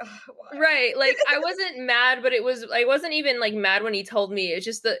I'd be like, oh, why? Right. Like I wasn't mad, but I wasn't even like mad when he told me. It's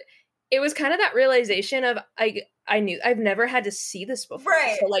just that it was kind of that realization of I knew I've never had to see this before.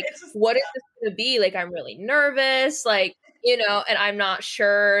 Right. So like It's just- what is this gonna be? Like I'm really nervous, like, and I'm not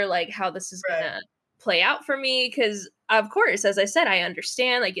sure like how this is Right. gonna play out for me, because of course, as I said, I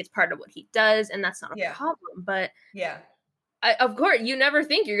understand like it's part of what he does, and that's not a Yeah. problem. But Yeah. of course, you never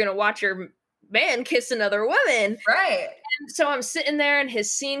think you're gonna watch your man kiss another woman. Right. So I'm sitting there and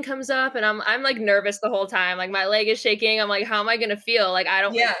his scene comes up, and I'm like nervous the whole time. Like my leg is shaking. I'm like, how am I gonna feel? Like I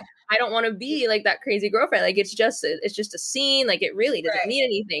don't want to be like that crazy girlfriend. Like it's just a scene. Like it really doesn't Right. mean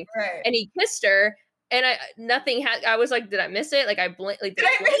anything. Right. And he kissed her, and I was like, did I miss it? Like I blinked. Like, Did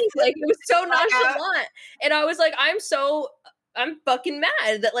I miss it? like it was so Fuck out. nonchalant. And I was like, I'm fucking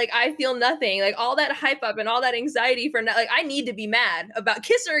mad that like I feel nothing. Like all that hype up and all that anxiety for like I need to be mad about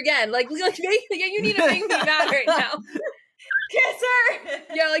kiss her again. Like you need to make me mad right now. Kiss her.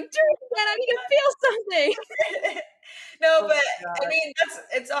 Yeah, like do it again. I need to feel something. No, Oh but my I mean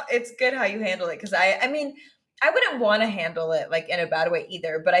it's good how you handle it, because I mean I wouldn't want to handle it like in a bad way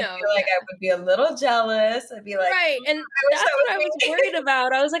either, but I No, feel like I would be a little jealous. I'd be like, Right, and wish that's that was what I was me. worried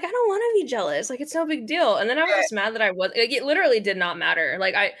about. I was like, I don't want to be jealous. Like, it's no big deal. And then I was Right. just mad that I was. Like, it literally did not matter.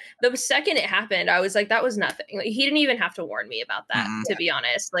 Like, the second it happened, I was like, that was nothing. Like, he didn't even have to warn me about that. Mhm. To be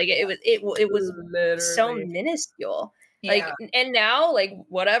honest, like it was so Literally. minuscule. Yeah. Like, and now, like,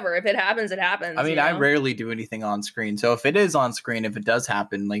 whatever. If it happens, it happens. I mean, you I know? rarely do anything on screen. So if it is on screen, if it does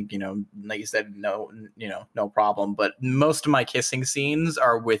happen, like, like you said, no problem. But most of my kissing scenes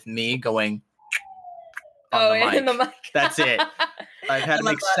are with me going on the mic. in the mic. That's it. I've had to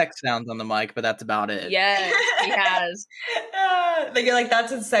love make that. sex sounds on the mic, but that's about it. Yes, he has. Like you're like,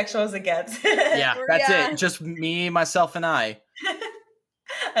 that's as sexual as it gets. Yeah, that's Yeah. it. Just me, myself, and I.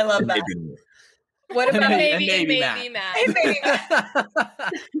 I love that. What And about maybe- maybe and maybe Matt? Hey, baby.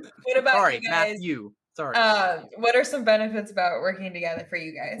 What about Sorry, you guys? Matthew. Sorry. What are some benefits about working together for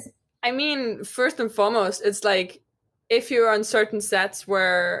you guys? I mean, first and foremost, it's like if you're on certain sets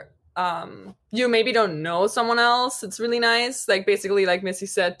where you maybe don't know someone else, it's really nice. Like basically, like Missy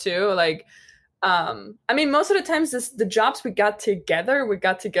said too, like I mean, most of the times the jobs we got together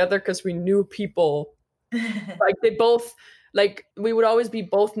because we knew people. Like they both, like we would always be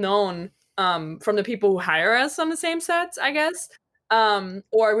both known from the people who hire us on the same sets, I guess.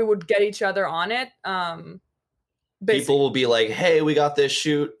 Or we would get each other on it. People will be like, hey, we got this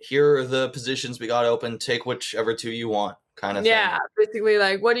shoot. Here are the positions we got open. Take whichever two you want, kind of Yeah, thing. basically,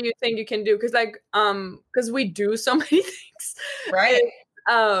 like, what do you think you can do? Because we do so many things. Right.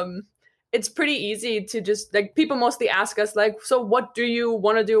 It's pretty easy to just, like, people mostly ask us, like, so what do you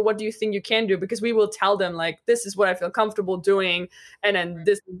want to do? What do you think you can do? Because we will tell them, like, this is what I feel comfortable doing, and then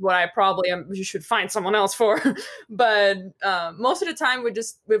this is what I probably you should find someone else for. But most of the time,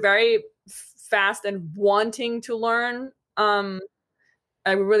 we're very fast and wanting to learn. And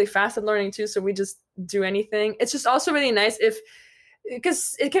we're really fast at learning too, so we just do anything. It's just also really nice if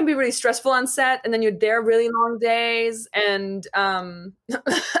because it can be really stressful on set, and then you're there really long days, and I'm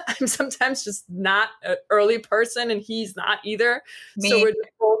sometimes just not an early person, and he's not either. So we're just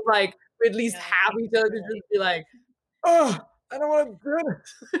both like, we at least have each other to just be like, oh, I don't want to do it.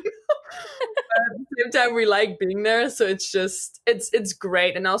 But at the same time, we like being there, so it's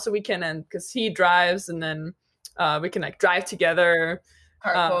great. And also we can, because he drives, and then we can like drive together.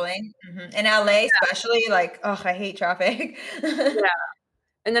 Carpooling in LA, especially, like, oh, I hate traffic. Yeah.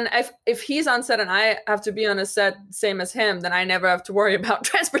 And then if he's on set and I have to be on a set same as him, then I never have to worry about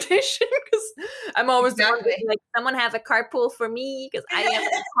transportation, because I'm always the one being like, someone have a carpool for me, because I have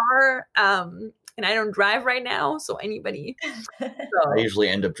a car and I don't drive right now, so anybody. So, I usually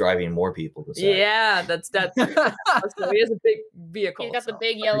end up driving more people to set. Yeah, that's so he has a big vehicle. He's got the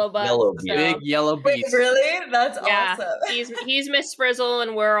big yellow bus. Big yellow Wait, beast. really? That's Yeah, awesome. he's Miss Frizzle,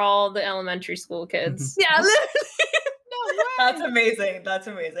 and we're all the elementary school kids. Yeah, literally. That's amazing. That's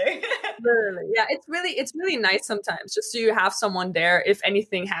amazing. Literally. Yeah, it's really nice sometimes just to have someone there if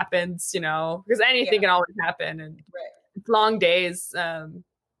anything happens, because anything can always happen, and it's long days.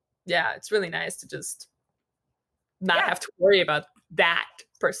 Yeah, it's really nice to just not have to worry about that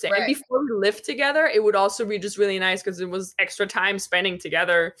per se. And before we lived together, it would also be just really nice because it was extra time spending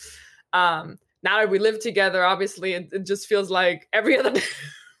together. Now that we live together, obviously, it just feels like every other day.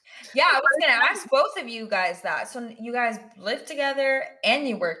 Yeah, I was going to ask both of you guys that. So you guys live together and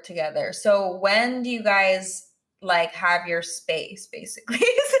you work together. So when do you guys like have your space, basically?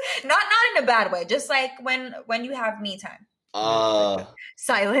 not in a bad way, just like when you have me time.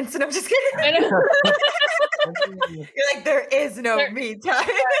 Silence, and I'm just kidding. You're like, there is no me time.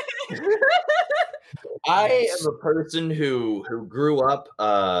 I am a person who grew up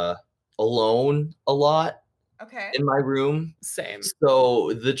alone a lot. Okay. In my room. Same.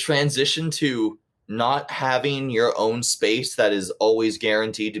 So the transition to not having your own space that is always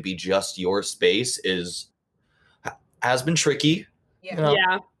guaranteed to be just your space has been tricky.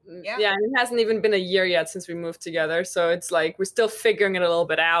 Yeah. Yeah, and it hasn't even been a year yet since we moved together. So it's like we're still figuring it a little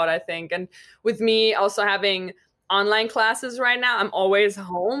bit out, I think. And with me also having online classes right now, I'm always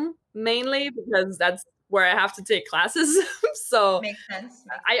home mainly because that's where I have to take classes. So makes sense.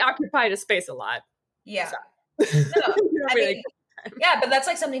 I occupy the space a lot. Yeah. So. No, I mean, yeah, but that's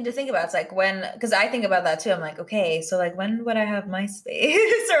like something to think about. It's like because I think about that too. I'm like, okay, so like when would I have my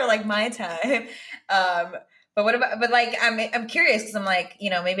space or like my time? But what about? But like, I'm curious because I'm like,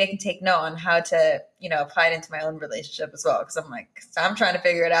 maybe I can take note on how to, apply it into my own relationship as well. Because I'm trying to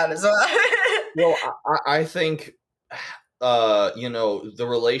figure it out as well. Well, I think, the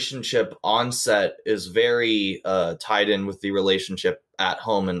relationship on set is very tied in with the relationship at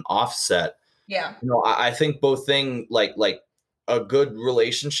home and offset. Yeah. I think both things like a good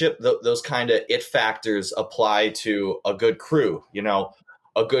relationship, those kind of it factors apply to a good crew.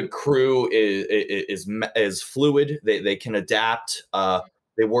 A good crew is fluid. They can adapt.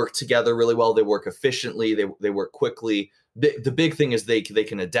 They work together really well. They work efficiently. They work quickly. The big thing is they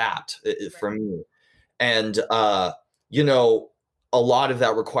can adapt for me. And, a lot of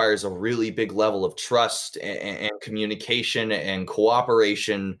that requires a really big level of trust and communication and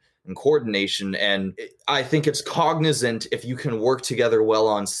cooperation and coordination. And I think it's cognizant if you can work together well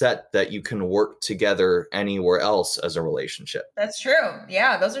on set that you can work together anywhere else as a relationship. That's true.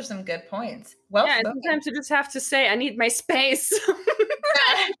 Yeah, those are some good points. Well, yeah, sometimes you just have to say, I need my space.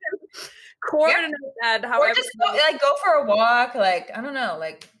 Coordinate that. However, or just go for a walk. Like, I don't know,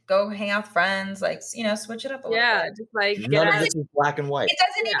 like go hang out with friends. Like, switch it up a little bit. Just like none of this is black and white. It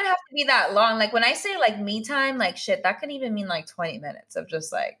doesn't even have to be that long. Like when I say like me time, like shit, that could even mean like 20 minutes of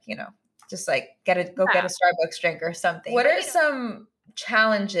just like, just like get a Starbucks drink or something. What are some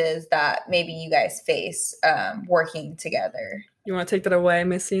challenges that maybe you guys face working together? You want to take that away,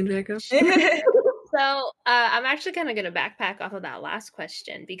 Missy and Jacob? So I'm actually kind of going to backpack off of that last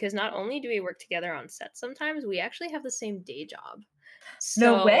question because not only do we work together on set sometimes, we actually have the same day job.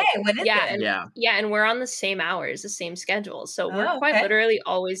 So, no way. What is it? And we're on the same hours, the same schedule. So we're quite literally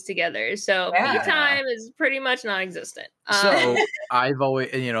always together. So me time is pretty much non-existent. So I've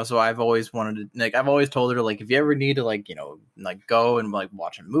always wanted to, like, I've always told her, like, if you ever need to, like, like go and like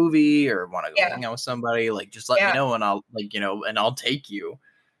watch a movie or want to go hang out with somebody, like, just let me know and I'll and I'll take you.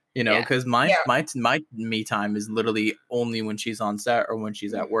 Because my me time is literally only when she's on set or when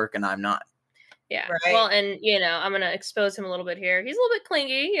she's at work and I'm not. Yeah. Right. Well, and I'm gonna expose him a little bit here. He's a little bit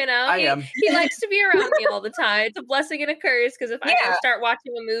clingy, I am. He likes to be around me all the time. It's a blessing and a curse because if I start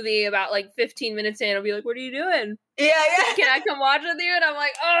watching a movie about like 15 minutes in, I'll be like, "What are you doing? Yeah. Can I come watch with you?" And I'm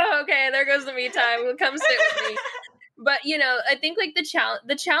like, "Oh, okay. There goes the me time. Come sit with me." But I think like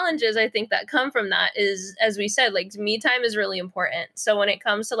the challenges I think that come from that is, as we said, like me time is really important. So when it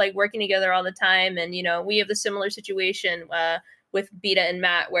comes to like working together all the time, and we have the similar situation with Beta and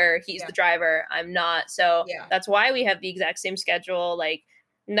Matt, where he's the driver, I'm not. So that's why we have the exact same schedule. Like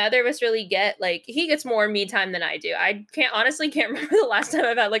neither of us really get, like, he gets more me time than I do. I can't remember the last time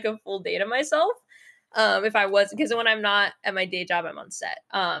I've had like a full day to myself. If I was, because when I'm not at my day job, I'm on set.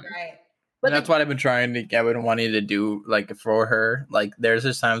 Right. But that's what I've been trying to get and wanting to do, like, for her. Like, there's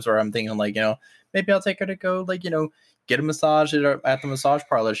just times where I'm thinking, like, maybe I'll take her to go, like, get a massage at the massage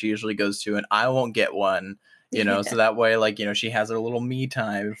parlor she usually goes to, and I won't get one, so that way, like, she has a little me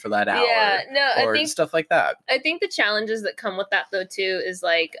time for that hour. Yeah, no, or I think stuff like that. I think the challenges that come with that, though, too, is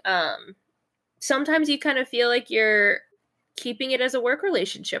like, sometimes you kind of feel like you're keeping it as a work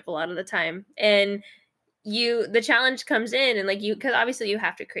relationship a lot of the time, and the challenge comes in, and like because obviously you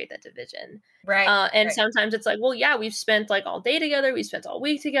have to create that division, right? And sometimes it's like, well, yeah, we've spent like all day together, we spent all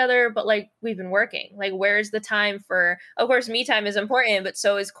week together, but like we've been working. Like, where's the time for? Of course, me time is important, but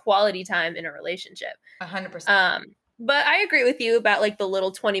so is quality time in a relationship. 100%. But I agree with you about like the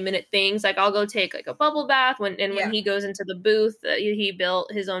little 20-minute things. Like I'll go take like a bubble bath when he goes into the booth. He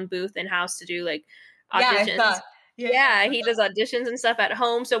built his own booth in house to do like auditions. Yeah, he does auditions and stuff at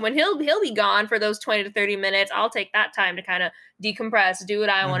home. So when he'll be gone for those 20 to 30 minutes, I'll take that time to kind of decompress, do what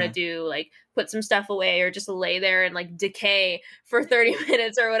I want to do, like put some stuff away, or just lay there and like decay for 30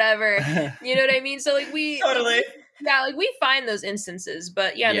 minutes or whatever. You know what I mean? So like we totally. Like we find those instances,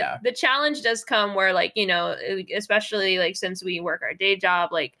 but the challenge does come where like, especially like since we work our day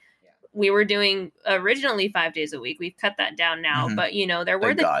job, like we were doing originally 5 days a week. We've cut that down now, but there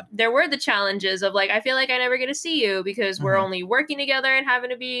were the challenges of like, I feel like I never get to see you because we're only working together and having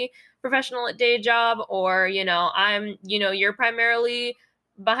to be professional at day job, or, I'm, you're primarily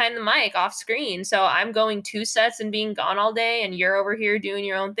behind the mic off screen. So I'm going 2 sets and being gone all day, and you're over here doing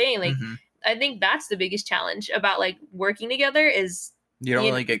your own thing. Like, I think that's the biggest challenge about like working together is you don't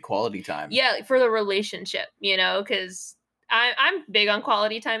really get quality time. Yeah. For the relationship, because I'm big on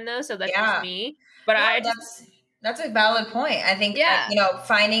quality time though, so that's just me. But that's a valid point. I think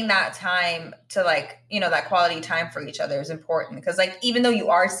finding that time to like that quality time for each other is important, because like even though you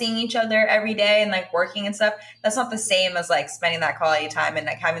are seeing each other every day and like working and stuff, that's not the same as like spending that quality time and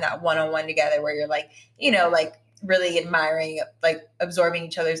like having that one-on-one together where you're like like really admiring, like absorbing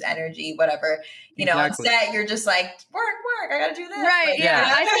each other's energy, whatever. On set, you're just like, work, I gotta do this. Right. Like,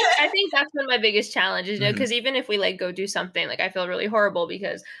 yeah. I think that's been my biggest challenge, is, because even if we like go do something, like I feel really horrible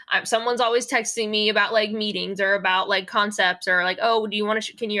because someone's always texting me about like meetings or about like concepts, or like, oh, do you want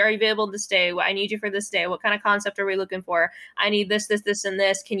to, are you available this day? I need you for this day. What kind of concept are we looking for? I need this, and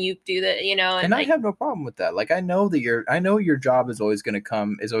this. Can you do that? And like, I have no problem with that. Like, I know your job is always going to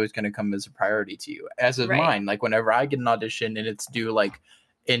come as a priority to you, as is mine. Like whenever I get an audition and it's due like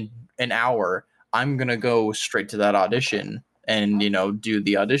in an hour, I'm going to go straight to that audition and, do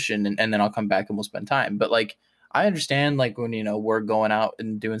the audition, and then I'll come back and we'll spend time. But like, I understand like when, we're going out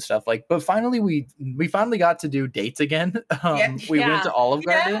and doing stuff like, but finally we finally got to do dates again. We went to Olive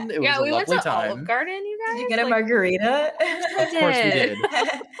Garden. It was a lovely time. Olive Garden, you guys? Did you get a margarita? Of course we did.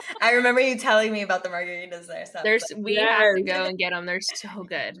 I remember you telling me about the margaritas there. We have to go and get them. They're so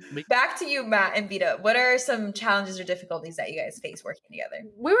good. Back to you, Matt and Vita. What are some challenges or difficulties that you guys face working together?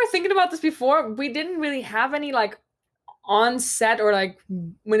 We were thinking about this before. We didn't really have any like on set, or like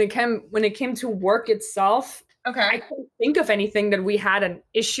when it came to work itself. Okay. I can't think of anything that we had an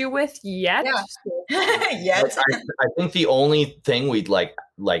issue with yet. Yeah. Yes. I think the only thing we'd like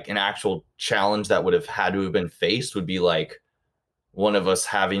an actual challenge that would have had to have been faced would be like one of us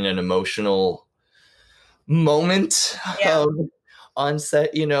having an emotional moment on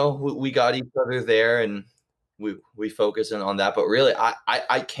set. We got each other there and we focus in on that. But really,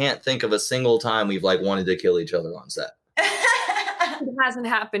 I can't think of a single time we've like wanted to kill each other on set. It hasn't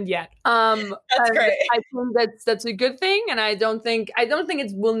happened yet. That's great. I think that's a good thing, and I don't think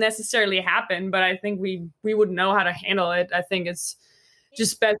it will necessarily happen, but I think we would know how to handle it. I think it's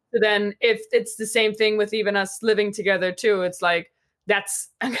just best to then, if it's the same thing with even us living together too, it's like that's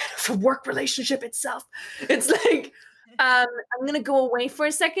a work relationship itself. It's like I'm gonna go away for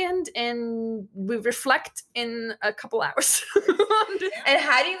a second and we reflect in a couple hours. And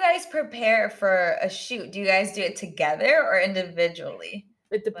how do you guys prepare for a shoot? Do you guys do it together or individually?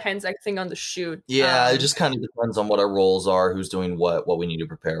 It depends, I think, on the shoot. Yeah, it just kind of depends on what our roles are, who's doing what we need to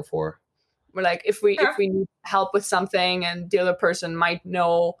prepare for. We're like, if we need help with something and the other person might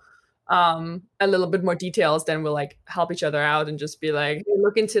know a little bit more details, then we'll like help each other out and just be like, hey,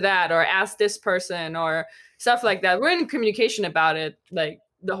 look into that, or ask this person or stuff like that. We're in communication about it, like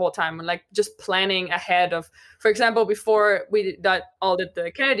the whole time, and like just planning ahead of, for example, before we did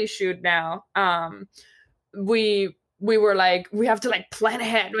the Kennedy shoot now, we were like, we have to like plan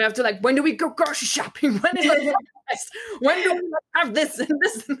ahead. We have to like, when do we go grocery shopping? When is like, when do we have this and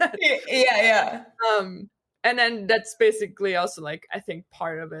this and that? Yeah. And then that's basically also like, I think,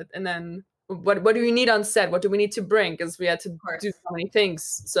 part of it. And then what do we need on set? What do we need to bring? Because we had to do so many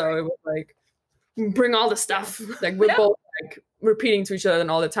things. So it was like, bring all the stuff. Like we're both like repeating to each other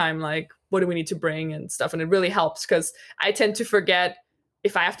all the time, like, what do we need to bring and stuff. And it really helps because I tend to forget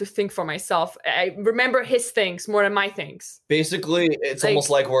if I have to think for myself. I remember his things more than my things. Basically, it's almost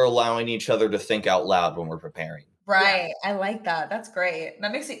like we're allowing each other to think out loud when we're preparing. Right. Yeah. I like that. That's great.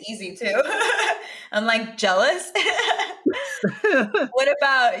 That makes it easy too. I'm like jealous. What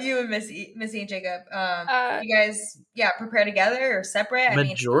about you and Missy and Jacob? You guys, prepare together or separate?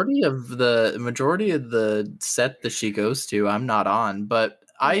 Majority of the set that she goes to, I'm not on, but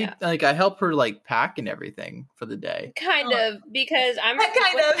I help her like pack and everything for the day. Kind of, because I'm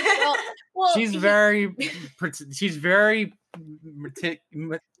well, she's very meticulous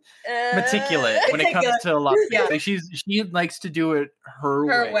when it comes to a lot of things. Like she likes to do it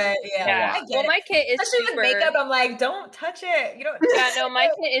her way. Yeah. Well, my kit is especially super... with makeup. I'm like, don't touch it. You don't. Yeah, no, my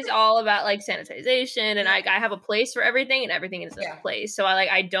kit is all about like sanitization, and I have a place for everything, and everything is in a place. So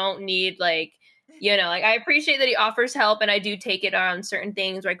I don't need like, like I appreciate that he offers help, and I do take it on certain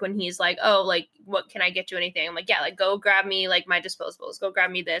things. Like when he's like, oh, like what can I get you? Anything? I'm like, yeah, like go grab me like my disposables. Go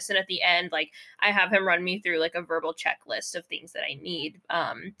grab me this, and at the end, like I have him run me through like a verbal checklist of things that I need.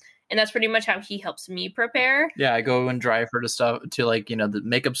 And that's pretty much how he helps me prepare. Yeah, I go and drive her to like, the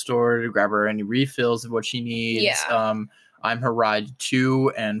makeup store to grab her any refills of what she needs. Yeah. I'm her ride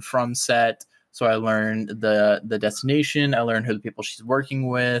to and from set. So I learn the destination. I learn who the people she's working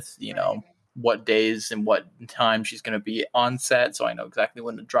with, what days and what time she's going to be on set. So I know exactly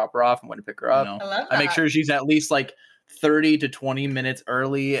when to drop her off and when to pick her up. I love that. I make sure she's at least like 30 to 20 minutes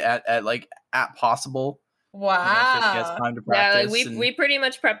early at possible. Wow. So she has time to practice. Yeah, like we pretty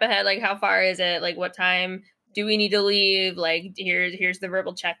much prep ahead. Like, how far is it? Like, what time do we need to leave? Like, here's the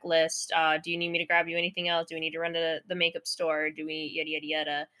verbal checklist. Do you need me to grab you anything else? Do we need to run to the makeup store? Do we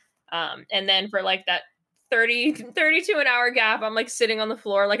yada. And then for like that 30 to an hour gap, I'm like sitting on the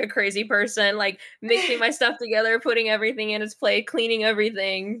floor like a crazy person, like mixing my stuff together, putting everything in its plate, cleaning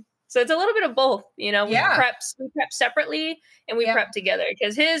everything. So it's a little bit of both, We prep separately and we prep together,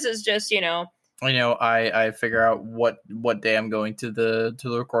 because his is just, I figure out what day I'm going to the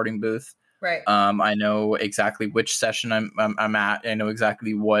recording booth. Right. I know exactly which session I'm at. I know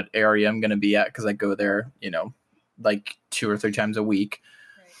exactly what area I'm going to be at because I go there, like 2 or 3 times a week.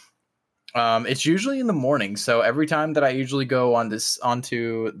 Right. It's usually in the morning, so every time that I usually go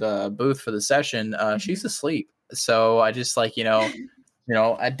onto the booth for the session, she's asleep. So I just like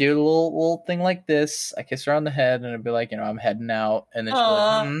I do a little thing like this. I kiss her on the head, and I'd be like, I'm heading out, and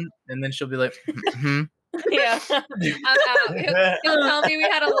then she'll be like, yeah, I'm out. He'll tell me we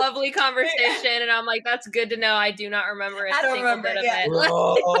had a lovely conversation, and I'm like, that's good to know. I do not remember a single bit of it.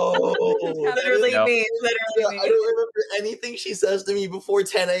 Literally me. I don't remember anything she says to me before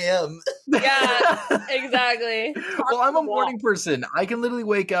 10 a.m. Yeah, exactly. Well, I'm a morning person. I can literally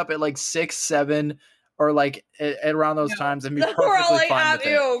wake up at like 6, 7. Or like at around those times and be perfectly fine with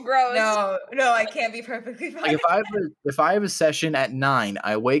it. Gross. No, I can't be perfectly fine. Like if I have a session at 9,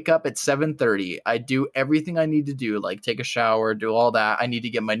 I wake up at 7:30. I do everything I need to do, like take a shower, do all that. I need to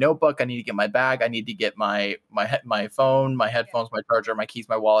get my notebook. I need to get my bag. I need to get my phone, my headphones, my charger, my keys,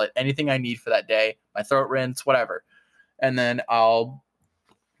 my wallet, anything I need for that day, my throat rinse, whatever. And then I'll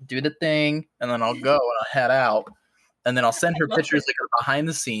do the thing, and then I'll go and I'll head out, and then I'll send her pictures like a behind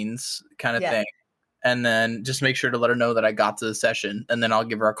the scenes kind of thing. And then just make sure to let her know that I got to the session. And then I'll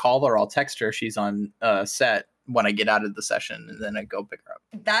give her a call or I'll text her. She's on set when I get out of the session. And then I go pick her up.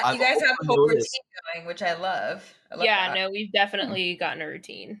 That you guys have a whole routine going, which I love. No, we've definitely gotten a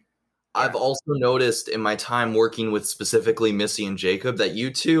routine. I've also noticed in my time working with specifically Missy and Jacob that you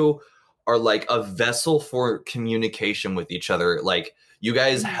two are like a vessel for communication with each other. Like you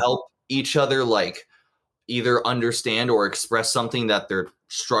guys help each other like either understand or express something that they're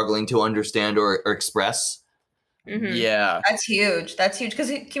struggling to understand or express. Mm-hmm. Yeah, that's huge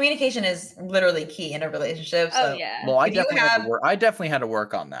because communication is literally key in a relationship. So. Oh yeah. Well, I definitely had to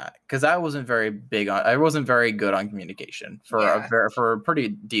work on that because I wasn't very good on communication for a pretty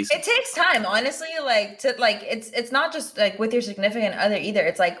decent. It takes time, honestly. It's not just like with your significant other either.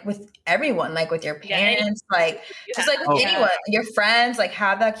 It's like with everyone, like with your parents, like with anyone, your friends. Like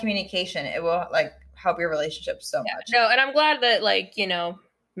have that communication. It will like help your relationship so much. No, and I'm glad that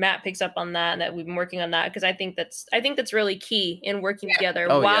Matt picks up on that and that we've been working on that, because I think that's really key in working together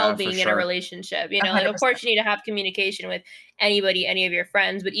Oh, while yeah, for being in a sure. relationship. You know, like of 100%. course you need to have communication with anybody, any of your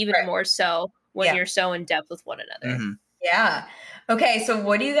friends, but even Right. more so when Yeah. you're so in depth with one another. Mhm. Yeah. Okay, so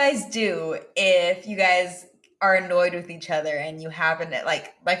what do you guys do if you guys are annoyed with each other and you happen to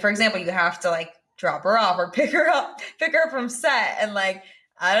like for example, you have to like drop her off or pick her up from set, and like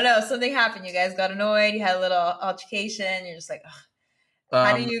I don't know, something happened, you guys got annoyed, you had a little altercation, you're just like, ugh,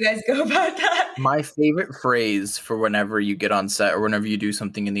 how do you guys go about that? My favorite phrase for whenever you get on set or whenever you do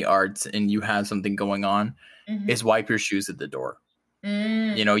something in the arts and you have something going on Mhm. is wipe your shoes at the door.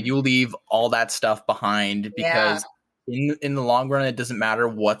 Mm. You know, you leave all that stuff behind because in the long run, it doesn't matter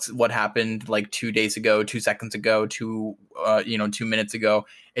what happened like 2 days ago, 2 seconds ago, 2 minutes ago.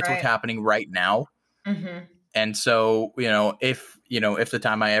 It's Right. what's happening right now. Mhm. And so, if the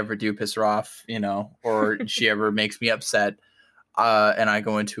time I ever do piss her off, or she ever makes me upset, and I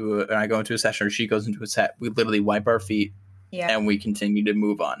go into a session or she goes into a set, we literally wipe our feet Yeah. and we continue to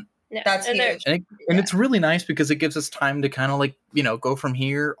move on. Yeah. That's And they're- huge. And it's really nice because it gives us time to kind of like, go from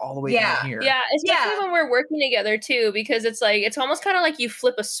here all the way down here. Yeah, especially Yeah. when we're working together too, because it's like it's almost kind of like you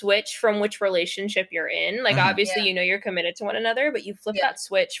flip a switch from which relationship you're in. Like Mhm. obviously, Yeah. you're committed to one another, but you flip Yeah. that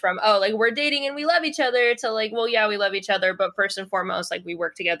switch from like we're dating and we love each other to like, well, yeah, we love each other, but first and foremost, like we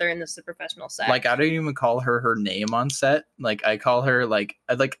work together and this is a professional set. Like I don't even call her name on set. Like I call her like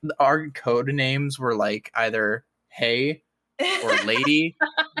our code names were like either hey or lady.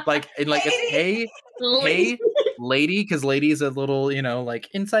 like it's hey lady, because lady is a little like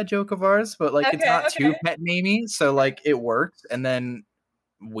inside joke of ours, but like it's Okay, not too okay. pet namey, so like it works. And then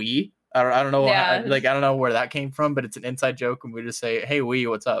I don't know Yeah. I don't know where that came from, but it's an inside joke and we just say hey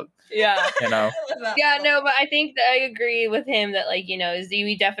what's up. Yeah. You know. I love that. Yeah, no, but I think that I agree with him that like, is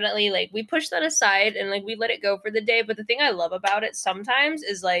we definitely like we push that aside and like we let it go for the day. But the thing I love about it sometimes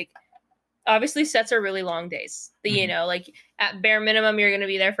is like obviously sets are really long days. Mhm. Like at bare minimum you're going to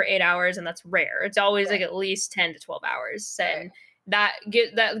be there for 8 hours, and that's rare. It's always like Right. at least 10 to 12 hours. Right. And that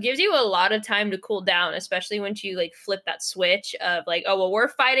gives you a lot of time to cool down, especially once you like flip that switch of like, oh well, we're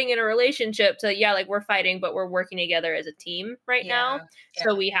fighting in a relationship to like we're fighting but we're working together as a team right now. Yeah.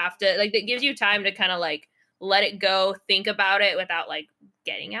 So we have to like it gives you time to kind of like let it go, think about it without like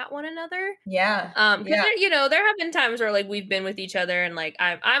getting at one another. Yeah. 'Cause Yeah. there have been times where like we've been with each other and like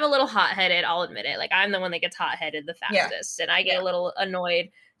I'm a little hot headed. I'll admit it. Like I'm the one that gets hot headed the Yeah. fastest, and I get Yeah. a little annoyed.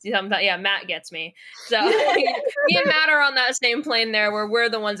 Sometimes, Matt gets me. So me and Matt are on that same plane there, where we're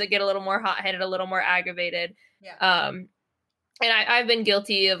the ones that get a little more hot headed, a little more aggravated. Yeah. And I've been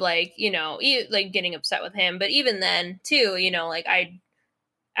guilty of like like getting upset with him, but even then too, like I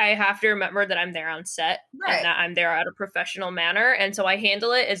have to remember that I'm there on set Right. and that I'm there at a professional manner. And so I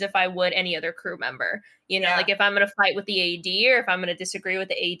handle it as if I would any other crew member. Yeah. Like if I'm going to fight with the AD or if I'm going to disagree with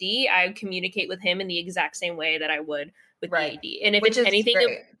the AD, I communicate with him in the exact same way that I would with Right. the AD. And if Which it's is anything,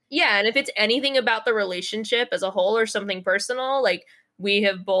 great. and if it's anything about the relationship as a whole or something personal, like we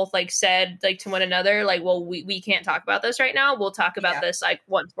have both like said like to one another, like, well, we can't talk about this right now. We'll talk about Yeah. this like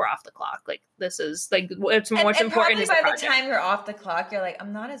once we're off the clock. Like this is like what's And important probably is the by the project. time you're off the clock, you're like,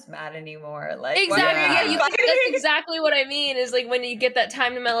 I'm not as mad anymore. Like why Exactly. are Yeah, we that's fighting? exactly what I mean. Is like when you get that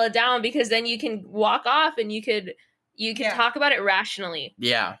time to mellow down, because then you can walk off and you can Yeah. talk about it rationally.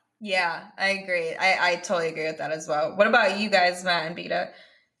 Yeah. Yeah, I agree. I totally agree with that as well. What about you guys, Matt and Beta?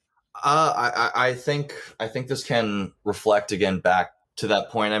 I think this can reflect again back to that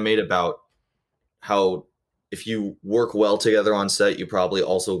point I made about how if you work well together on set, you probably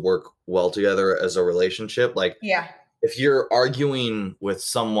also work well together as a relationship. Like Yeah. if you're arguing with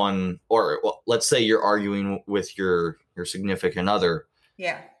someone, or well, let's say you're arguing with your significant other,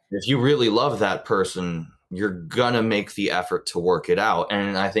 Yeah. if you really love that person, you're gonna make the effort to work it out.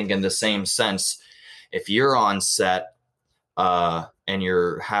 And I think in the same sense, if you're on set and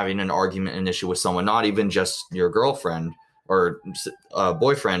you're having an argument, an issue with someone, not even just your girlfriend or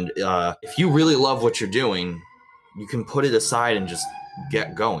boyfriend, if you really love what you're doing, you can put it aside and just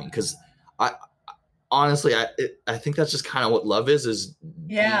get going. Because honestly, I think that's just kind of what love is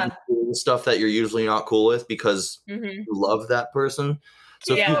Yeah. doing stuff that you're usually not cool with because Mm-hmm. you love that person.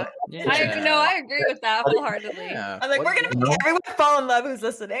 So if Yeah. you, I agree with that wholeheartedly. Yeah. I'm like, we're gonna make everyone fall in love who's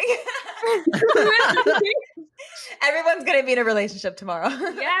listening. Everyone's gonna be in a relationship tomorrow.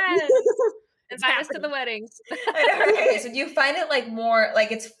 Yes. Invite us to the weddings. I know, right? So do you find it like more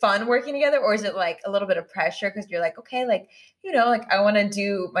like it's fun working together, or is it like a little bit of pressure because you're like, okay, like like I want to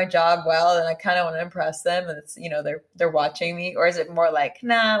do my job well and I kind of want to impress them, and it's they're watching me, or is it more like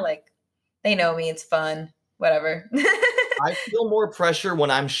nah, like they know me, it's fun, whatever. I feel more pressure when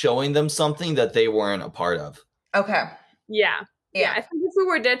I'm showing them something that they weren't a part of. Okay. Yeah. Yeah, I think if we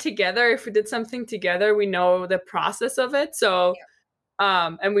were there together, if we did something together, we know the process of it. So,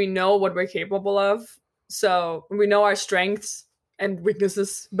 and we know what we're capable of. So we know our strengths and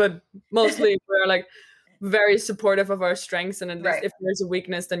weaknesses, but mostly we're like very supportive of our strengths. And at least if there's a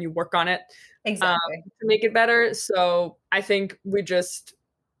weakness, then you work on it to make it better. So I think we just,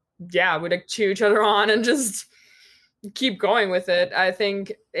 we like cheer each other on and just keep going with it. I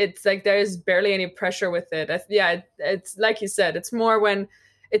think it's like there's barely any pressure with it. It's like you said, it's more when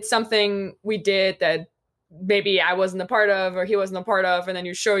it's something we did that maybe I wasn't a part of or he wasn't a part of, and then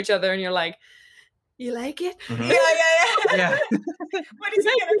you show each other and you're like, you like it? Mm-hmm. Yeah. What is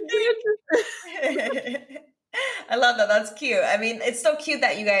he gonna think? I love that. That's cute. I mean, it's so cute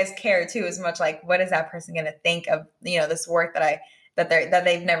that you guys care too, as much like what is that person gonna think of, this work that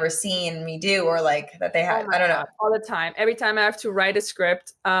they've never seen me do, or like that they have. I don't know. All the time. Every time I have to write a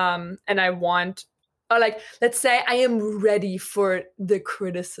script, and I want, or like, let's say I am ready for the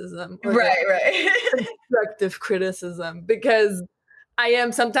criticism, or constructive criticism, because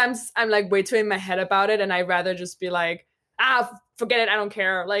sometimes I'm like way too in my head about it, and I'd rather just be like, forget it, I don't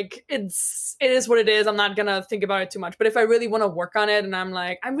care. Like it is what it is. I'm not gonna think about it too much. But if I really want to work on it, and I'm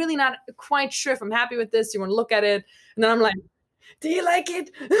like, I'm really not quite sure if I'm happy with this, you want to look at it, and then I'm like, do you like it?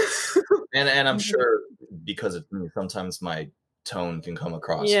 and I'm sure because of me, sometimes my tone can come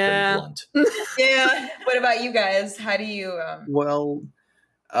across pretty blunt. Yeah. What about you guys? How do you? Well,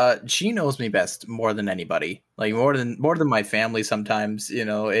 she knows me best more than anybody. Like more than my family. Sometimes,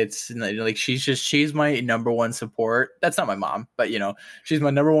 it's like she's my number one support. That's not my mom, but she's my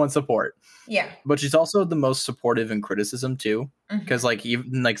number one support. Yeah. But she's also the most supportive in criticism too, because like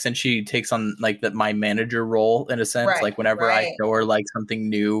even like since she takes on like my manager role in a sense, like whenever I show her like something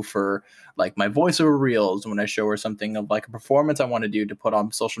new for like my voiceover reels, when I show her something of like a performance I want to do to put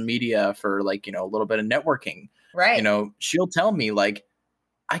on social media for like a little bit of networking, she'll tell me like,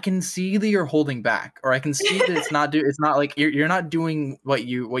 I can see that you're holding back, or I can see that it's not like you're not doing what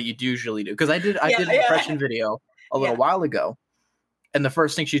you usually do. Because I did an impression video a little while ago. And the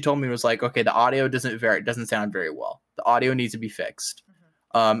first thing she told me was like, okay, the audio doesn't sound very well. The audio needs to be fixed.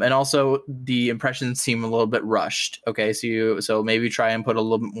 And also the impressions seem a little bit rushed. Okay, so maybe try and put a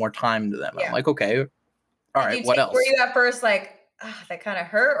little bit more time to them. I'm like, okay, all right, what else? Were you at first like, that kind of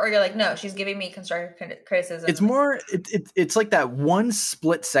hurt, or you're like, no, she's giving me constructive criticism? It's more, it's like that one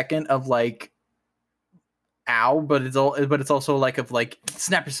split second of like, ow, but it's also like of like,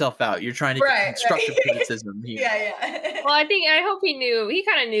 snap yourself out. You're trying to get constructive criticism here. Well, I hope he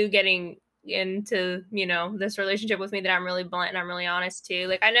kind of knew getting into this relationship with me that I'm really blunt and I'm really honest too.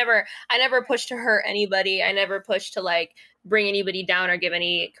 Like I never pushed to hurt anybody. I never pushed to like bring anybody down or give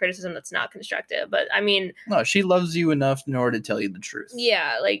any criticism that's not constructive. But I mean, no, she loves you enough in order to tell you the truth.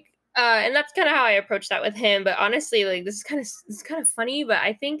 Yeah, like and that's kind of how I approach that with him. But honestly, like this is kind of funny, but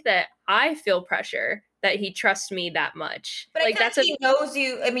I think that I feel pressure that he trusts me that much. But like he knows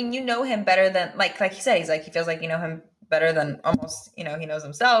you. I mean, you know him better than like he said. He's like, he feels like you know him better than almost he knows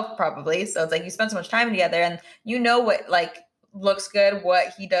himself probably. So it's like you spend so much time together, and you know what like looks good,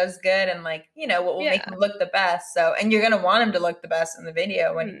 what he does good, and like what will make him look the best. So, and you're gonna want him to look the best in the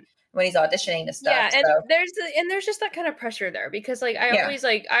video when he's auditioning to stuff. Yeah, and there's just that kind of pressure there, because like I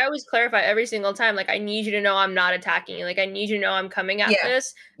always clarify every single time, like I need you to know I'm not attacking you. Like I need you to know I'm coming at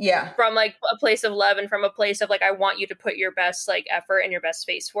this from like a place of love and from a place of like I want you to put your best like effort and your best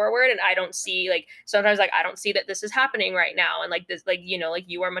face forward. And I don't see like sometimes like I don't see that this is happening right now, and like this like like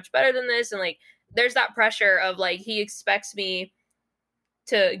you are much better than this, and like there's that pressure of like he expects me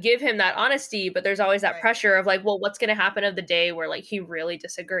to give him that honesty, but there's always that pressure of like, well, what's going to happen of the day where like he really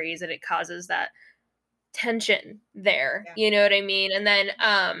disagrees and it causes that tension there. You know what I mean? And then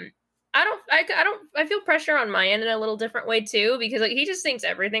I feel pressure on my end in a little different way too, because like he just thinks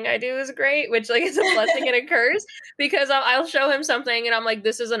everything I do is great, which like is a blessing and a curse, because I'll show him something and I'm like,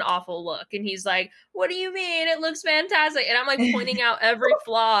 this is an awful look, and he's like, what do you mean? It looks fantastic. And I'm like pointing out every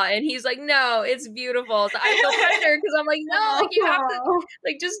flaw, and he's like, no, it's beautiful. So I feel pressure because I'm like, no, like you have to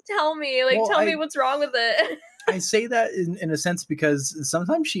like just tell me, like tell me what's wrong with it. I say that in a sense because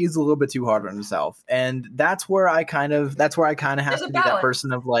sometimes she is a little bit too hard on herself, and that's where I kind of have to be that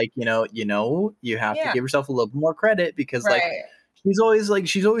person of like, you have to give yourself a little bit more credit, because like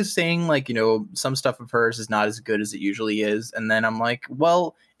she's always saying like, some stuff of hers is not as good as it usually is, and then I'm like,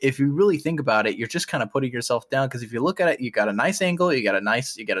 well, if you really think about it, you're just kind of putting yourself down, because if you look at it, you got a nice angle, you got a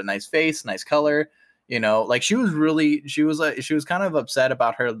nice face, nice color. Like she was kind of upset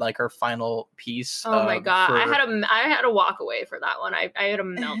about her final piece. Oh my god, I had to walk away for that one. I had a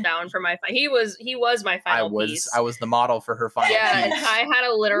meltdown for my. He was my final piece. I was the model for her final piece. Yeah, I had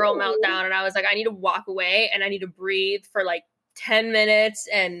a literal meltdown, and I was like, I need to walk away, and I need to breathe for like 10 minutes.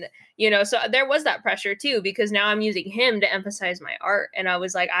 And, you know, so there was that pressure too, because now I'm using him to emphasize my art. And I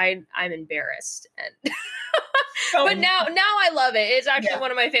was like, I'm embarrassed. And but now I love it. It's actually one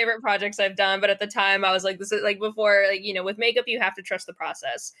of my favorite projects I've done. But at the time I was like, this is like before, like, you know, with makeup, you have to trust the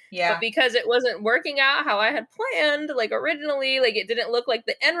process. Yeah. But because it wasn't working out how I had planned, like originally, like it didn't look like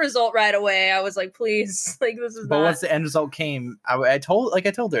the end result right away. I was like, please, like this is But not. once the end result came, I told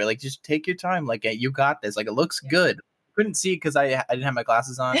her, like, just take your time. Like, you got this. Like, it looks good. Couldn't see it because I didn't have my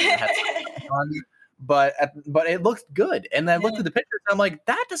glasses on. And I had on, but it looked good. And then I looked at the pictures and I'm like,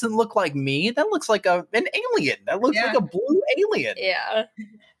 that doesn't look like me. That looks like an alien. That looks like a blue alien. Yeah.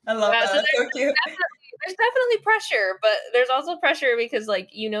 I love that. So That's so cute. There's definitely pressure, but there's also pressure because, like,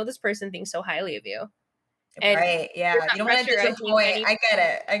 you know, this person thinks so highly of you. And right. Yeah. You don't want to pressure, disappoint. I get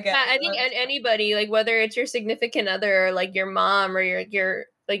it. I think anybody, like, whether it's your significant other, or like your mom, or your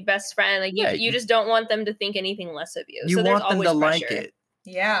like best friend, like you just don't want them to think anything less of you. You so there's want them always to pressure. like it.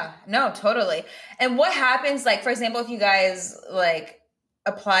 Yeah, no, totally. And what happens, like, for example, if you guys like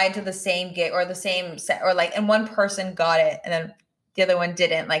applied to the same gig or the same set, or like, and one person got it and then the other one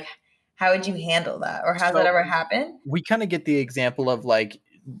didn't, like, how would you handle that? Or has that ever happened? We kind of get the example of, like,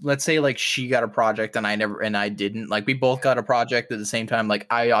 let's say like she got a project and I didn't. Like, we both got a project at the same time. Like,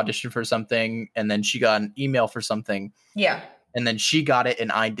 I auditioned for something and then she got an email for something. Yeah. And then she got it and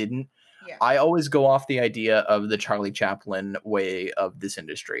I didn't. Yeah. I always go off the idea of the Charlie Chaplin way of this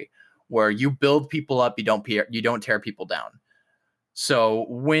industry, where you build people up, you don't tear people down. So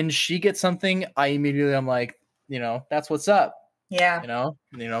when she gets something, I'm like, you know, that's what's up. Yeah.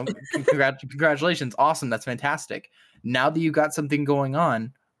 You know, congratulations. Awesome. That's fantastic. Now that you got something going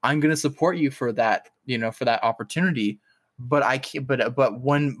on, I'm going to support you for that, you know, for that opportunity. But I can't, but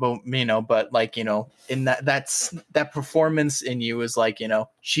like, you know, in that performance in you is like, you know,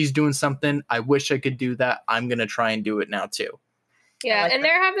 she's doing something. I wish I could do that. I'm going to try and do it now too. Yeah. like And that.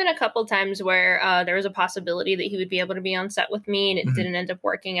 there have been a couple times where there was a possibility that he would be able to be on set with me and it didn't end up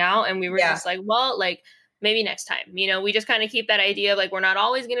working out. And we were just like, well, like, maybe next time, you know, we just kind of keep that idea of like, we're not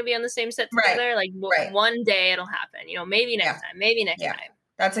always going to be on the same set together. Like one day it'll happen, you know, maybe next time, maybe next time.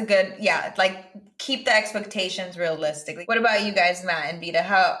 That's a good, like, keep the expectations realistic. Like, what about you guys, Matt and Vita?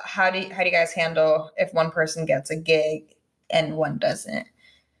 How do you guys handle if one person gets a gig and one doesn't?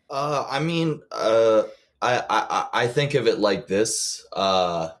 I mean, I think of it like this.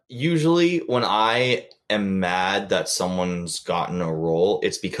 Usually when I am mad that someone's gotten a role,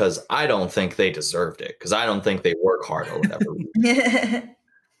 it's because I don't think they deserved it, because I don't think they work hard or whatever.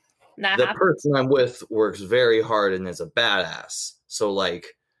 The person I'm with works very hard and is a badass. So,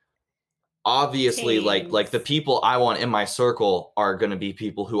 like, obviously, like the people I want in my circle are going to be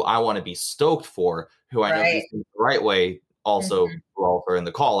people who I want to be stoked for, who I know do things the right way. Also, who are in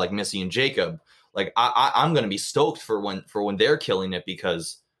the call, like Missy and Jacob. Like, I'm going to be stoked for when they're killing it,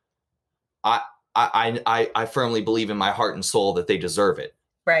 because I firmly believe in my heart and soul that they deserve it.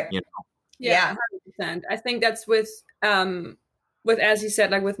 Right. You know? Yeah. 100%. I think that's with, as you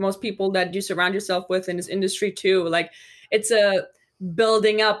said, like with most people that you surround yourself with in this industry too, like it's a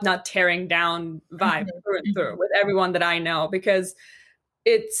building up, not tearing down vibe through and through with everyone that I know, because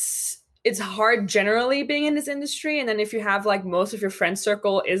it's hard generally being in this industry. And then if you have like most of your friend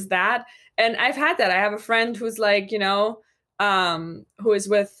circle is that, and I've had that. I have a friend who's like, you know, who is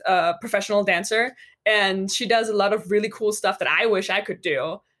with a professional dancer, and she does a lot of really cool stuff that I wish I could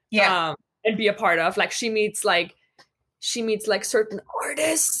do. And be a part of. Like she meets like certain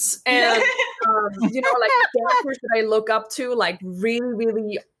artists and you know, like dancers that I look up to like really,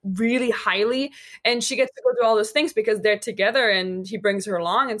 really, really highly, and she gets to go do all those things because they're together and he brings her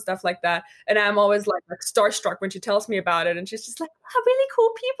along and stuff like that. And I'm always like starstruck when she tells me about it, and she's just like, wow, really cool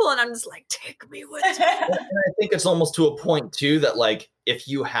people, and I'm just like, take me with you. And I think it's almost to a point too that, like, if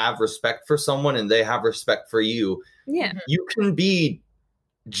you have respect for someone and they have respect for you, you can be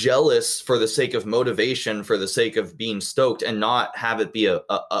jealous for the sake of motivation, for the sake of being stoked, and not have it be a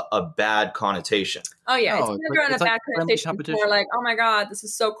bad connotation. Oh yeah, it's never on a bad connotation. More like, oh my god, this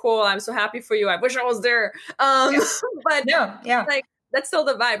is so cool, I'm so happy for you, I wish I was there. But like that's still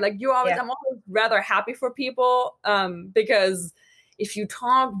the vibe. Like I'm always rather happy for people, because if you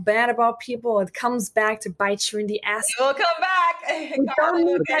talk bad about people, it comes back to bite you in the ass. It will come back. We don't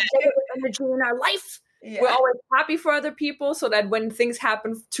need that energy in our life. We're always happy for other people, so that when things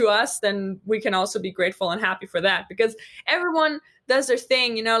happen to us, then we can also be grateful and happy for that, because everyone does their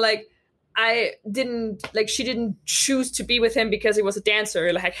thing, you know, like she didn't choose to be with him because he was a dancer.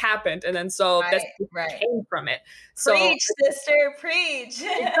 It like happened, and then so that's came from it. So preach, sister, preach.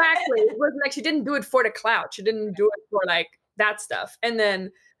 Exactly. It wasn't like she didn't do it for the clout. She didn't do it for like that stuff. And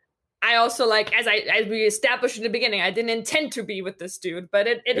then I also like, as we established in the beginning, I didn't intend to be with this dude, but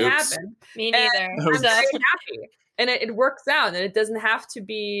it Oops. happened. Me neither. I'm Oops. So, very happy, and it works out, and it doesn't have to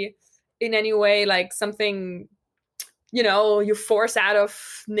be in any way like something, you know, you force out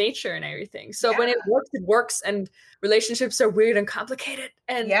of nature and everything. So when it works, and relationships are weird and complicated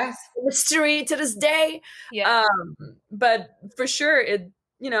and Yes. mystery to this day. yeah. But for sure, it,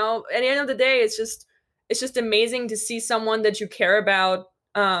 you know, at the end of the day, it's just amazing to see someone that you care about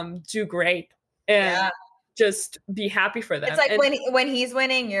do great and Yeah. just be happy for them. It's like And when he's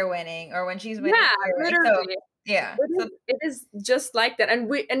winning, you're winning, or when she's winning, yeah, you're winning. So, literally. yeah. So, It is just like that. And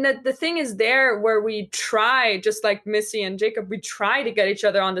the thing is there where we try, just like Missy and Jacob, we try to get each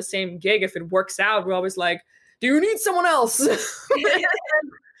other on the same gig. If it works out, we're always like, do you need someone else?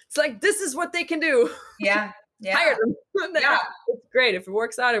 It's like, this is what they can do. yeah. Yeah. Hire them. Yeah. It's great. If it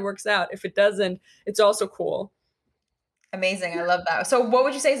works out, it works out. If it doesn't, it's also cool. Amazing. I love that. So what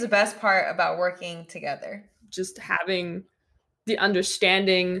would you say is the best part about working together? Just having the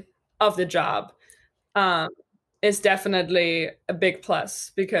understanding of the job is definitely a big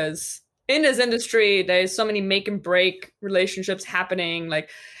plus, because in this industry, there's so many make and break relationships happening, like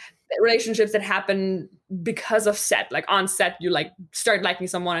relationships that happen because of set. Like on set, you like start liking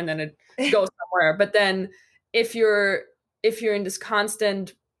someone and then it goes somewhere. But then if you're in this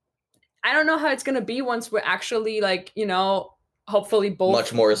constant, I don't know how it's gonna be once we're actually like, you know, hopefully both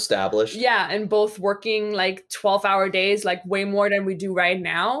Much more established. Yeah, and both working like 12-hour days, like way more than we do right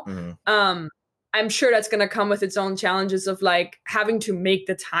now. Mhm. I'm sure that's going to come with its own challenges of like having to make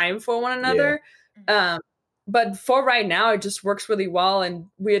the time for one another. But for right now, it just works really well. And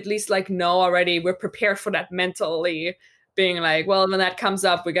we at least like know already, we're prepared for that mentally, being like, well, when that comes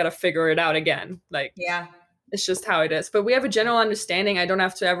up, we got to figure it out again. Like, Yeah. it's just how it is. But we have a general understanding. I don't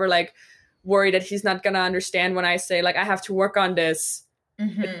have to ever like worry that he's not going to understand when I say like, I have to work on this.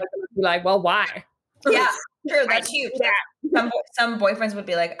 Mhm. It's not gonna be like, well, why? Yeah. True. Why That's do you huge. do that? Some boyfriends would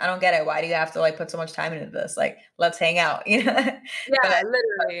be like, I don't get it. Why do you have to like put so much time into this? Like, let's hang out. You know? Yeah,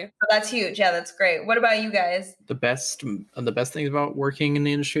 literally. So that's huge. Yeah, that's great. What about you guys? The best things about working in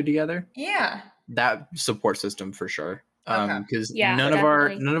the industry together, Yeah. that support system for sure. Okay. Because Yeah, none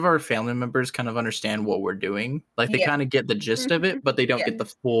definitely. of our family members kind of understand what we're doing. Like they Yeah. kind of get the gist of it, but they don't Yeah. get the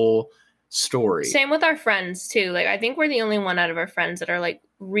full story. Same with our friends too. Like I think we're the only one out of our friends that are like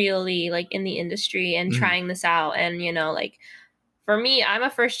really like in the industry and Mhm. trying this out. And you know, like for me, I'm a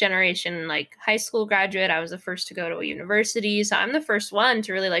first generation like high school graduate. I was the first to go to a university, so I'm the first one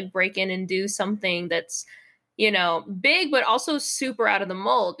to really like break in and do something that's, you know, big but also super out of the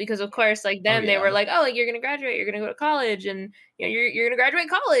mold, because of course like them they yeah. were like, oh, like you're gonna graduate, you're gonna go to college, and you know you're gonna graduate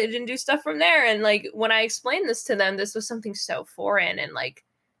college and do stuff from there. And like when I explained this to them, this was something so foreign and like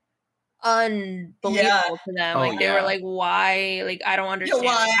unbelievable to them. Oh, Like they yeah. were like, why? Like I don't understand.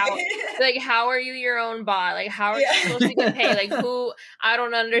 Why? How are you your own bot? Like how are Yeah. you supposed to get paid? Like who? I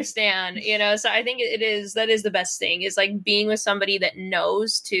don't understand. You know. So I think that is the best thing, is like being with somebody that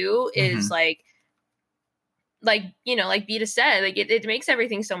knows too is like you know, like Vita said, like it makes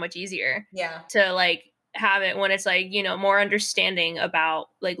everything so much easier Yeah. to like have it when it's like, you know, more understanding about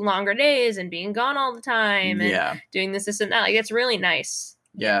like longer days and being gone all the time and Yeah. doing this and that. Like it's really nice.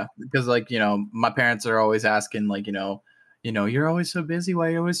 Yeah, because like, you know, my parents are always asking like, you know, you're always so busy. Why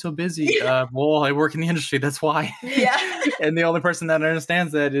are you always so busy? Well, I work in the industry. That's why. Yeah. And the only person that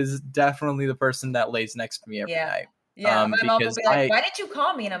understands that is definitely the person that lays next to me every Yeah. night. Yeah. My mom will because be like, why did you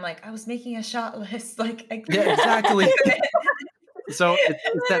call me? And I'm like, I was making a shot list. Like, Yeah, exactly. So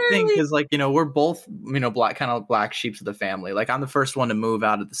it's that thing, because like, you know, we're both, you know, black sheep of the family. Like I'm the first one to move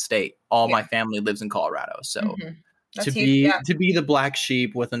out of the state. All my family lives in Colorado. So Mhm. That's to huge. be Yeah. to be the black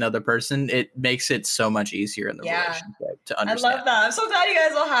sheep with another person, it makes it so much easier in the Yeah. relationship to I understand. love that. I'm so glad you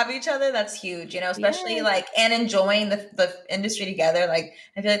guys all have each other. That's huge, you know, especially Yeah. like, and enjoying the industry together. Like,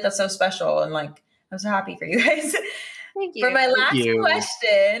 I feel like that's so special. And like, I'm so happy for you guys. Thank you. For my last you.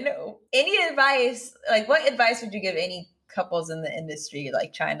 question, any advice, like what advice would you give any couples in the industry,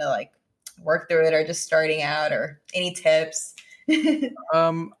 like trying to like work through it or just starting out, or any tips?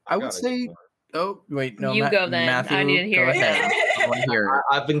 I would say, oh wait, no, You go then. Matthew, I need to hear go it. ahead. I want to hear it.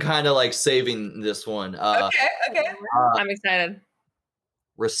 I've been kind of like saving this one. Okay. I'm excited.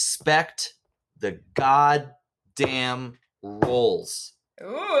 Respect the goddamn roles.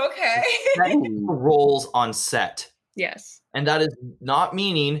 Ooh, okay. Roles on set. Yes. And that is not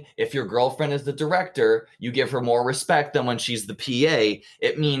meaning if your girlfriend is the director, you give her more respect than when she's the PA.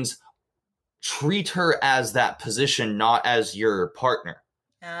 It means treat her as that position, not as your partner.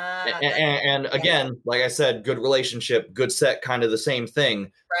 And again, like I said, good relationship, good set, kind of the same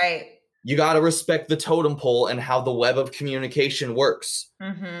thing. Right. You got to respect the totem pole and how the web of communication works.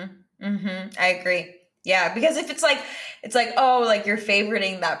 Mm-hmm. I agree. Yeah, because if it's like oh, like you're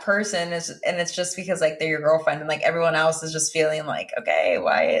favoriting that person and it's just because like they're your girlfriend and like everyone else is just feeling like, okay,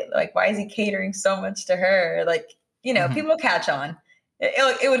 why is he catering so much to her? Like, people will catch on.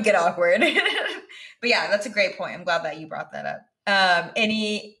 It would get awkward. But yeah, that's a great point. I'm glad that you brought that up.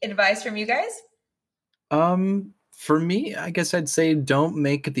 Any advice from you guys? For me, I guess I'd say don't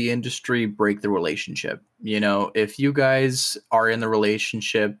make the industry break the relationship. If you guys are in the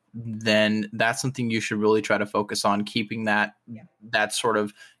relationship, then that's something you should really try to focus on, keeping that sort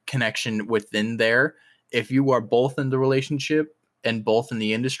of connection within there. If you are both in the relationship and both in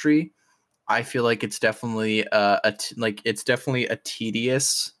the industry, I feel like it's definitely a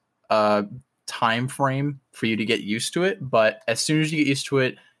tedious time frame for you to get used to it. But as soon as you get used to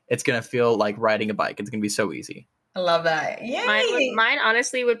it, it's gonna feel like riding a bike. It's gonna be so easy. I love that. Yay! Mine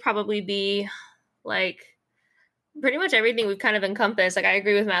honestly would probably be like pretty much everything we've kind of encompassed. Like I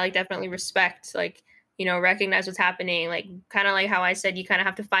agree with Matt, like definitely respect, like, recognize what's happening. Like kind of like how I said, you kind of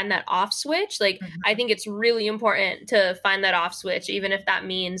have to find that off switch. Like I think it's really important to find that off switch, even if that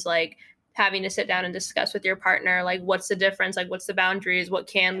means like having to sit down and discuss with your partner, like what's the difference? Like what's the boundaries? What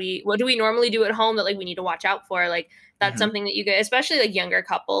do we normally do at home that like we need to watch out for? Like that's something that you get, especially like younger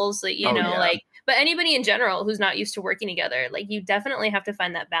couples, like, like, but anybody in general who's not used to working together, like you definitely have to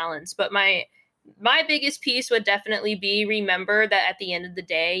find that balance. But my biggest piece would definitely be, remember that at the end of the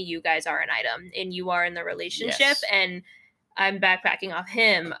day, you guys are an item and you are in the relationship. Yes. And I'm backpacking off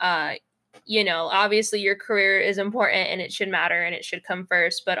him. Obviously your career is important and it should matter and it should come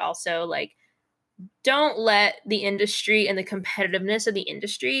first, but also like, don't let the industry and the competitiveness of the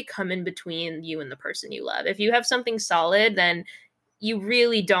industry come in between you and the person you love. If you have something solid, then you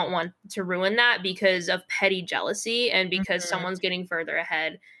really don't want to ruin that because of petty jealousy and because someone's getting further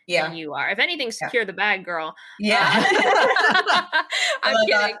ahead than you are. If anything, secure the bag, girl. Yeah.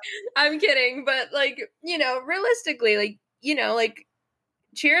 I'm kidding. But like, realistically, like, like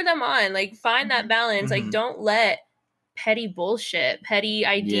cheer them on, like find that balance. Like don't let petty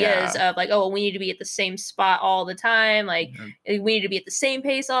ideas of like, oh, well, we need to be at the same spot all the time. Like we need to be at the same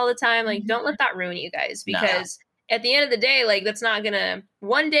pace all the time. Like don't let that ruin you guys, because at the end of the day, like that's not gonna,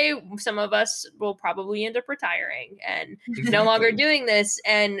 one day some of us will probably end up retiring and no longer doing this.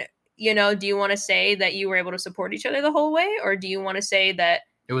 And, do you want to say that you were able to support each other the whole way? Or do you want to say that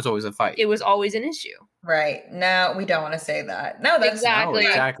it was always a fight? It was always an issue. Right. No, we don't want to say that. No, that's exactly.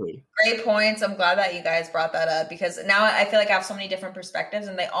 Great points. I'm glad that you guys brought that up, because now I feel like I have so many different perspectives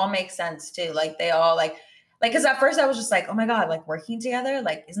and they all make sense too. Like they all like, because at first I was just like, oh my God, like working together,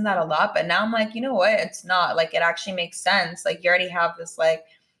 like, isn't that a lot? But now I'm like, you know what? It's not. Like, it actually makes sense. Like you already have this like,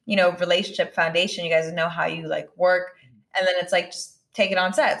 relationship foundation. You guys know how you like work. And then it's like, just take it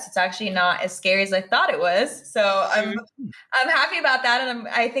on sets. It's actually not as scary as I thought it was. So I'm happy about that. And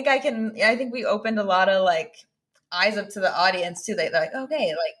I think we opened a lot of like eyes up to the audience too. They're like, okay,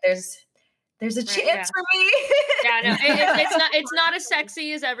 like there's a chance for me. No, it's not as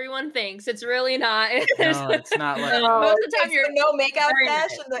sexy as everyone thinks. It's really not. No, it's not like most of the time you're no makeout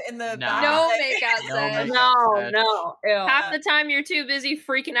sesh in the no makeout sesh. No. Ew. Half the time you're too busy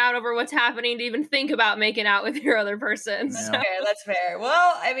freaking out over what's happening to even think about making out with your other person. That's fair.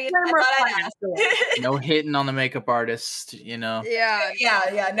 Well, I mean, I thought I'd ask. No hitting on the makeup artist, Yeah.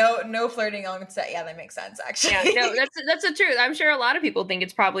 No flirting on set. Yeah, that makes sense actually. Yeah, no, that's the truth. I'm sure a lot of people think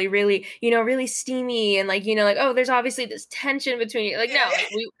it's probably really, really steamy and like, like, oh, there's obviously this tension between you. Like, no, like,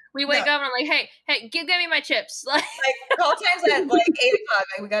 we wake up and I'm like, hey, give me my chips. Like call times at like 8 o'clock.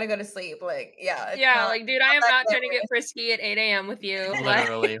 Like we gotta go to sleep. Like, like, dude, I am not trying to get frisky at 8 a.m. with you.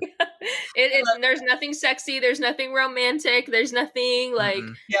 Literally. There's nothing sexy. There's nothing romantic. There's nothing like.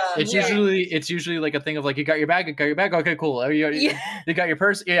 It's usually like a thing of like, you got your bag. Okay, cool. You got your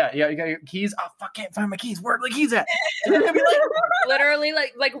purse. Yeah. You got your keys. Oh fuck, can't find my keys. Where are the keys at? Literally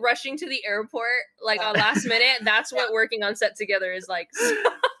like rushing to the airport like on last minute. That's what working on set together is like.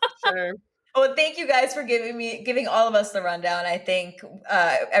 Sure. Well, thank you guys for giving all of us the rundown. I think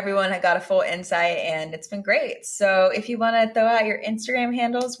everyone had got a full insight and it's been great. So if you want to throw out your Instagram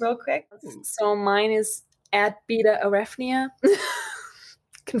handles real quick. So mine is @BetaArachnia.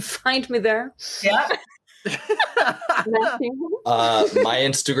 Can find me there. Yeah. My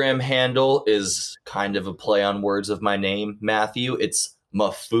Instagram handle is kind of a play on words of my name, Matthew. It's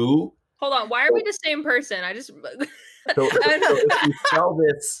Mafu. Hold on, why are we the same person? I just so if you spell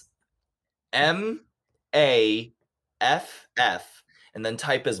this MAFF and then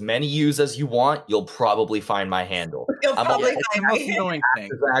type as many U's as you want, you'll probably find my handle. I'm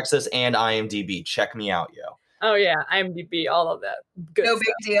Access and IMDb. Check me out, yo. Oh yeah, IMDb, all of that. Good no stuff.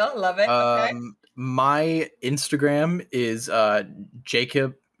 Big deal. Love it. Okay. My Instagram is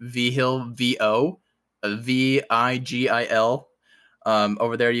Jacob Vigil, VIGIL.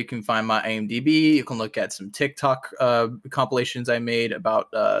 Over there, you can find my IMDb. You can look at some TikTok compilations I made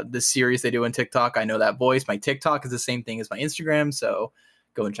about this series they do on TikTok. I Know That Voice. My TikTok is the same thing as my Instagram, so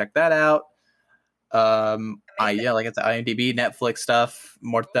go and check that out. Like it's IMDb, Netflix stuff,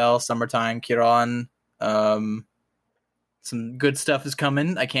 Mortel, Summertime, Kiron. Some good stuff is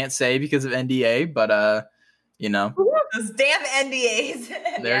coming. I can't say because of NDA, but those damn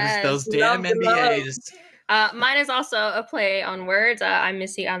NDAs. There's those damn NDAs. Mine is also a play on words. I'm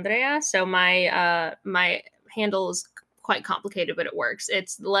Missy Andrea, so my handle is quite complicated, but it works.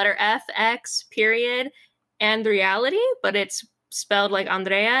 It's the letter F, X, period, and reality, but it's spelled like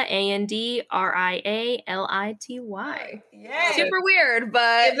Andrea, ANDRIALITY. Yeah. Super weird,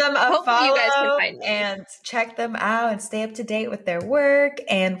 but give them a hopefully follow you guys can find me. and check them out and stay up to date with their work.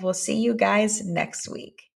 And we'll see you guys next week.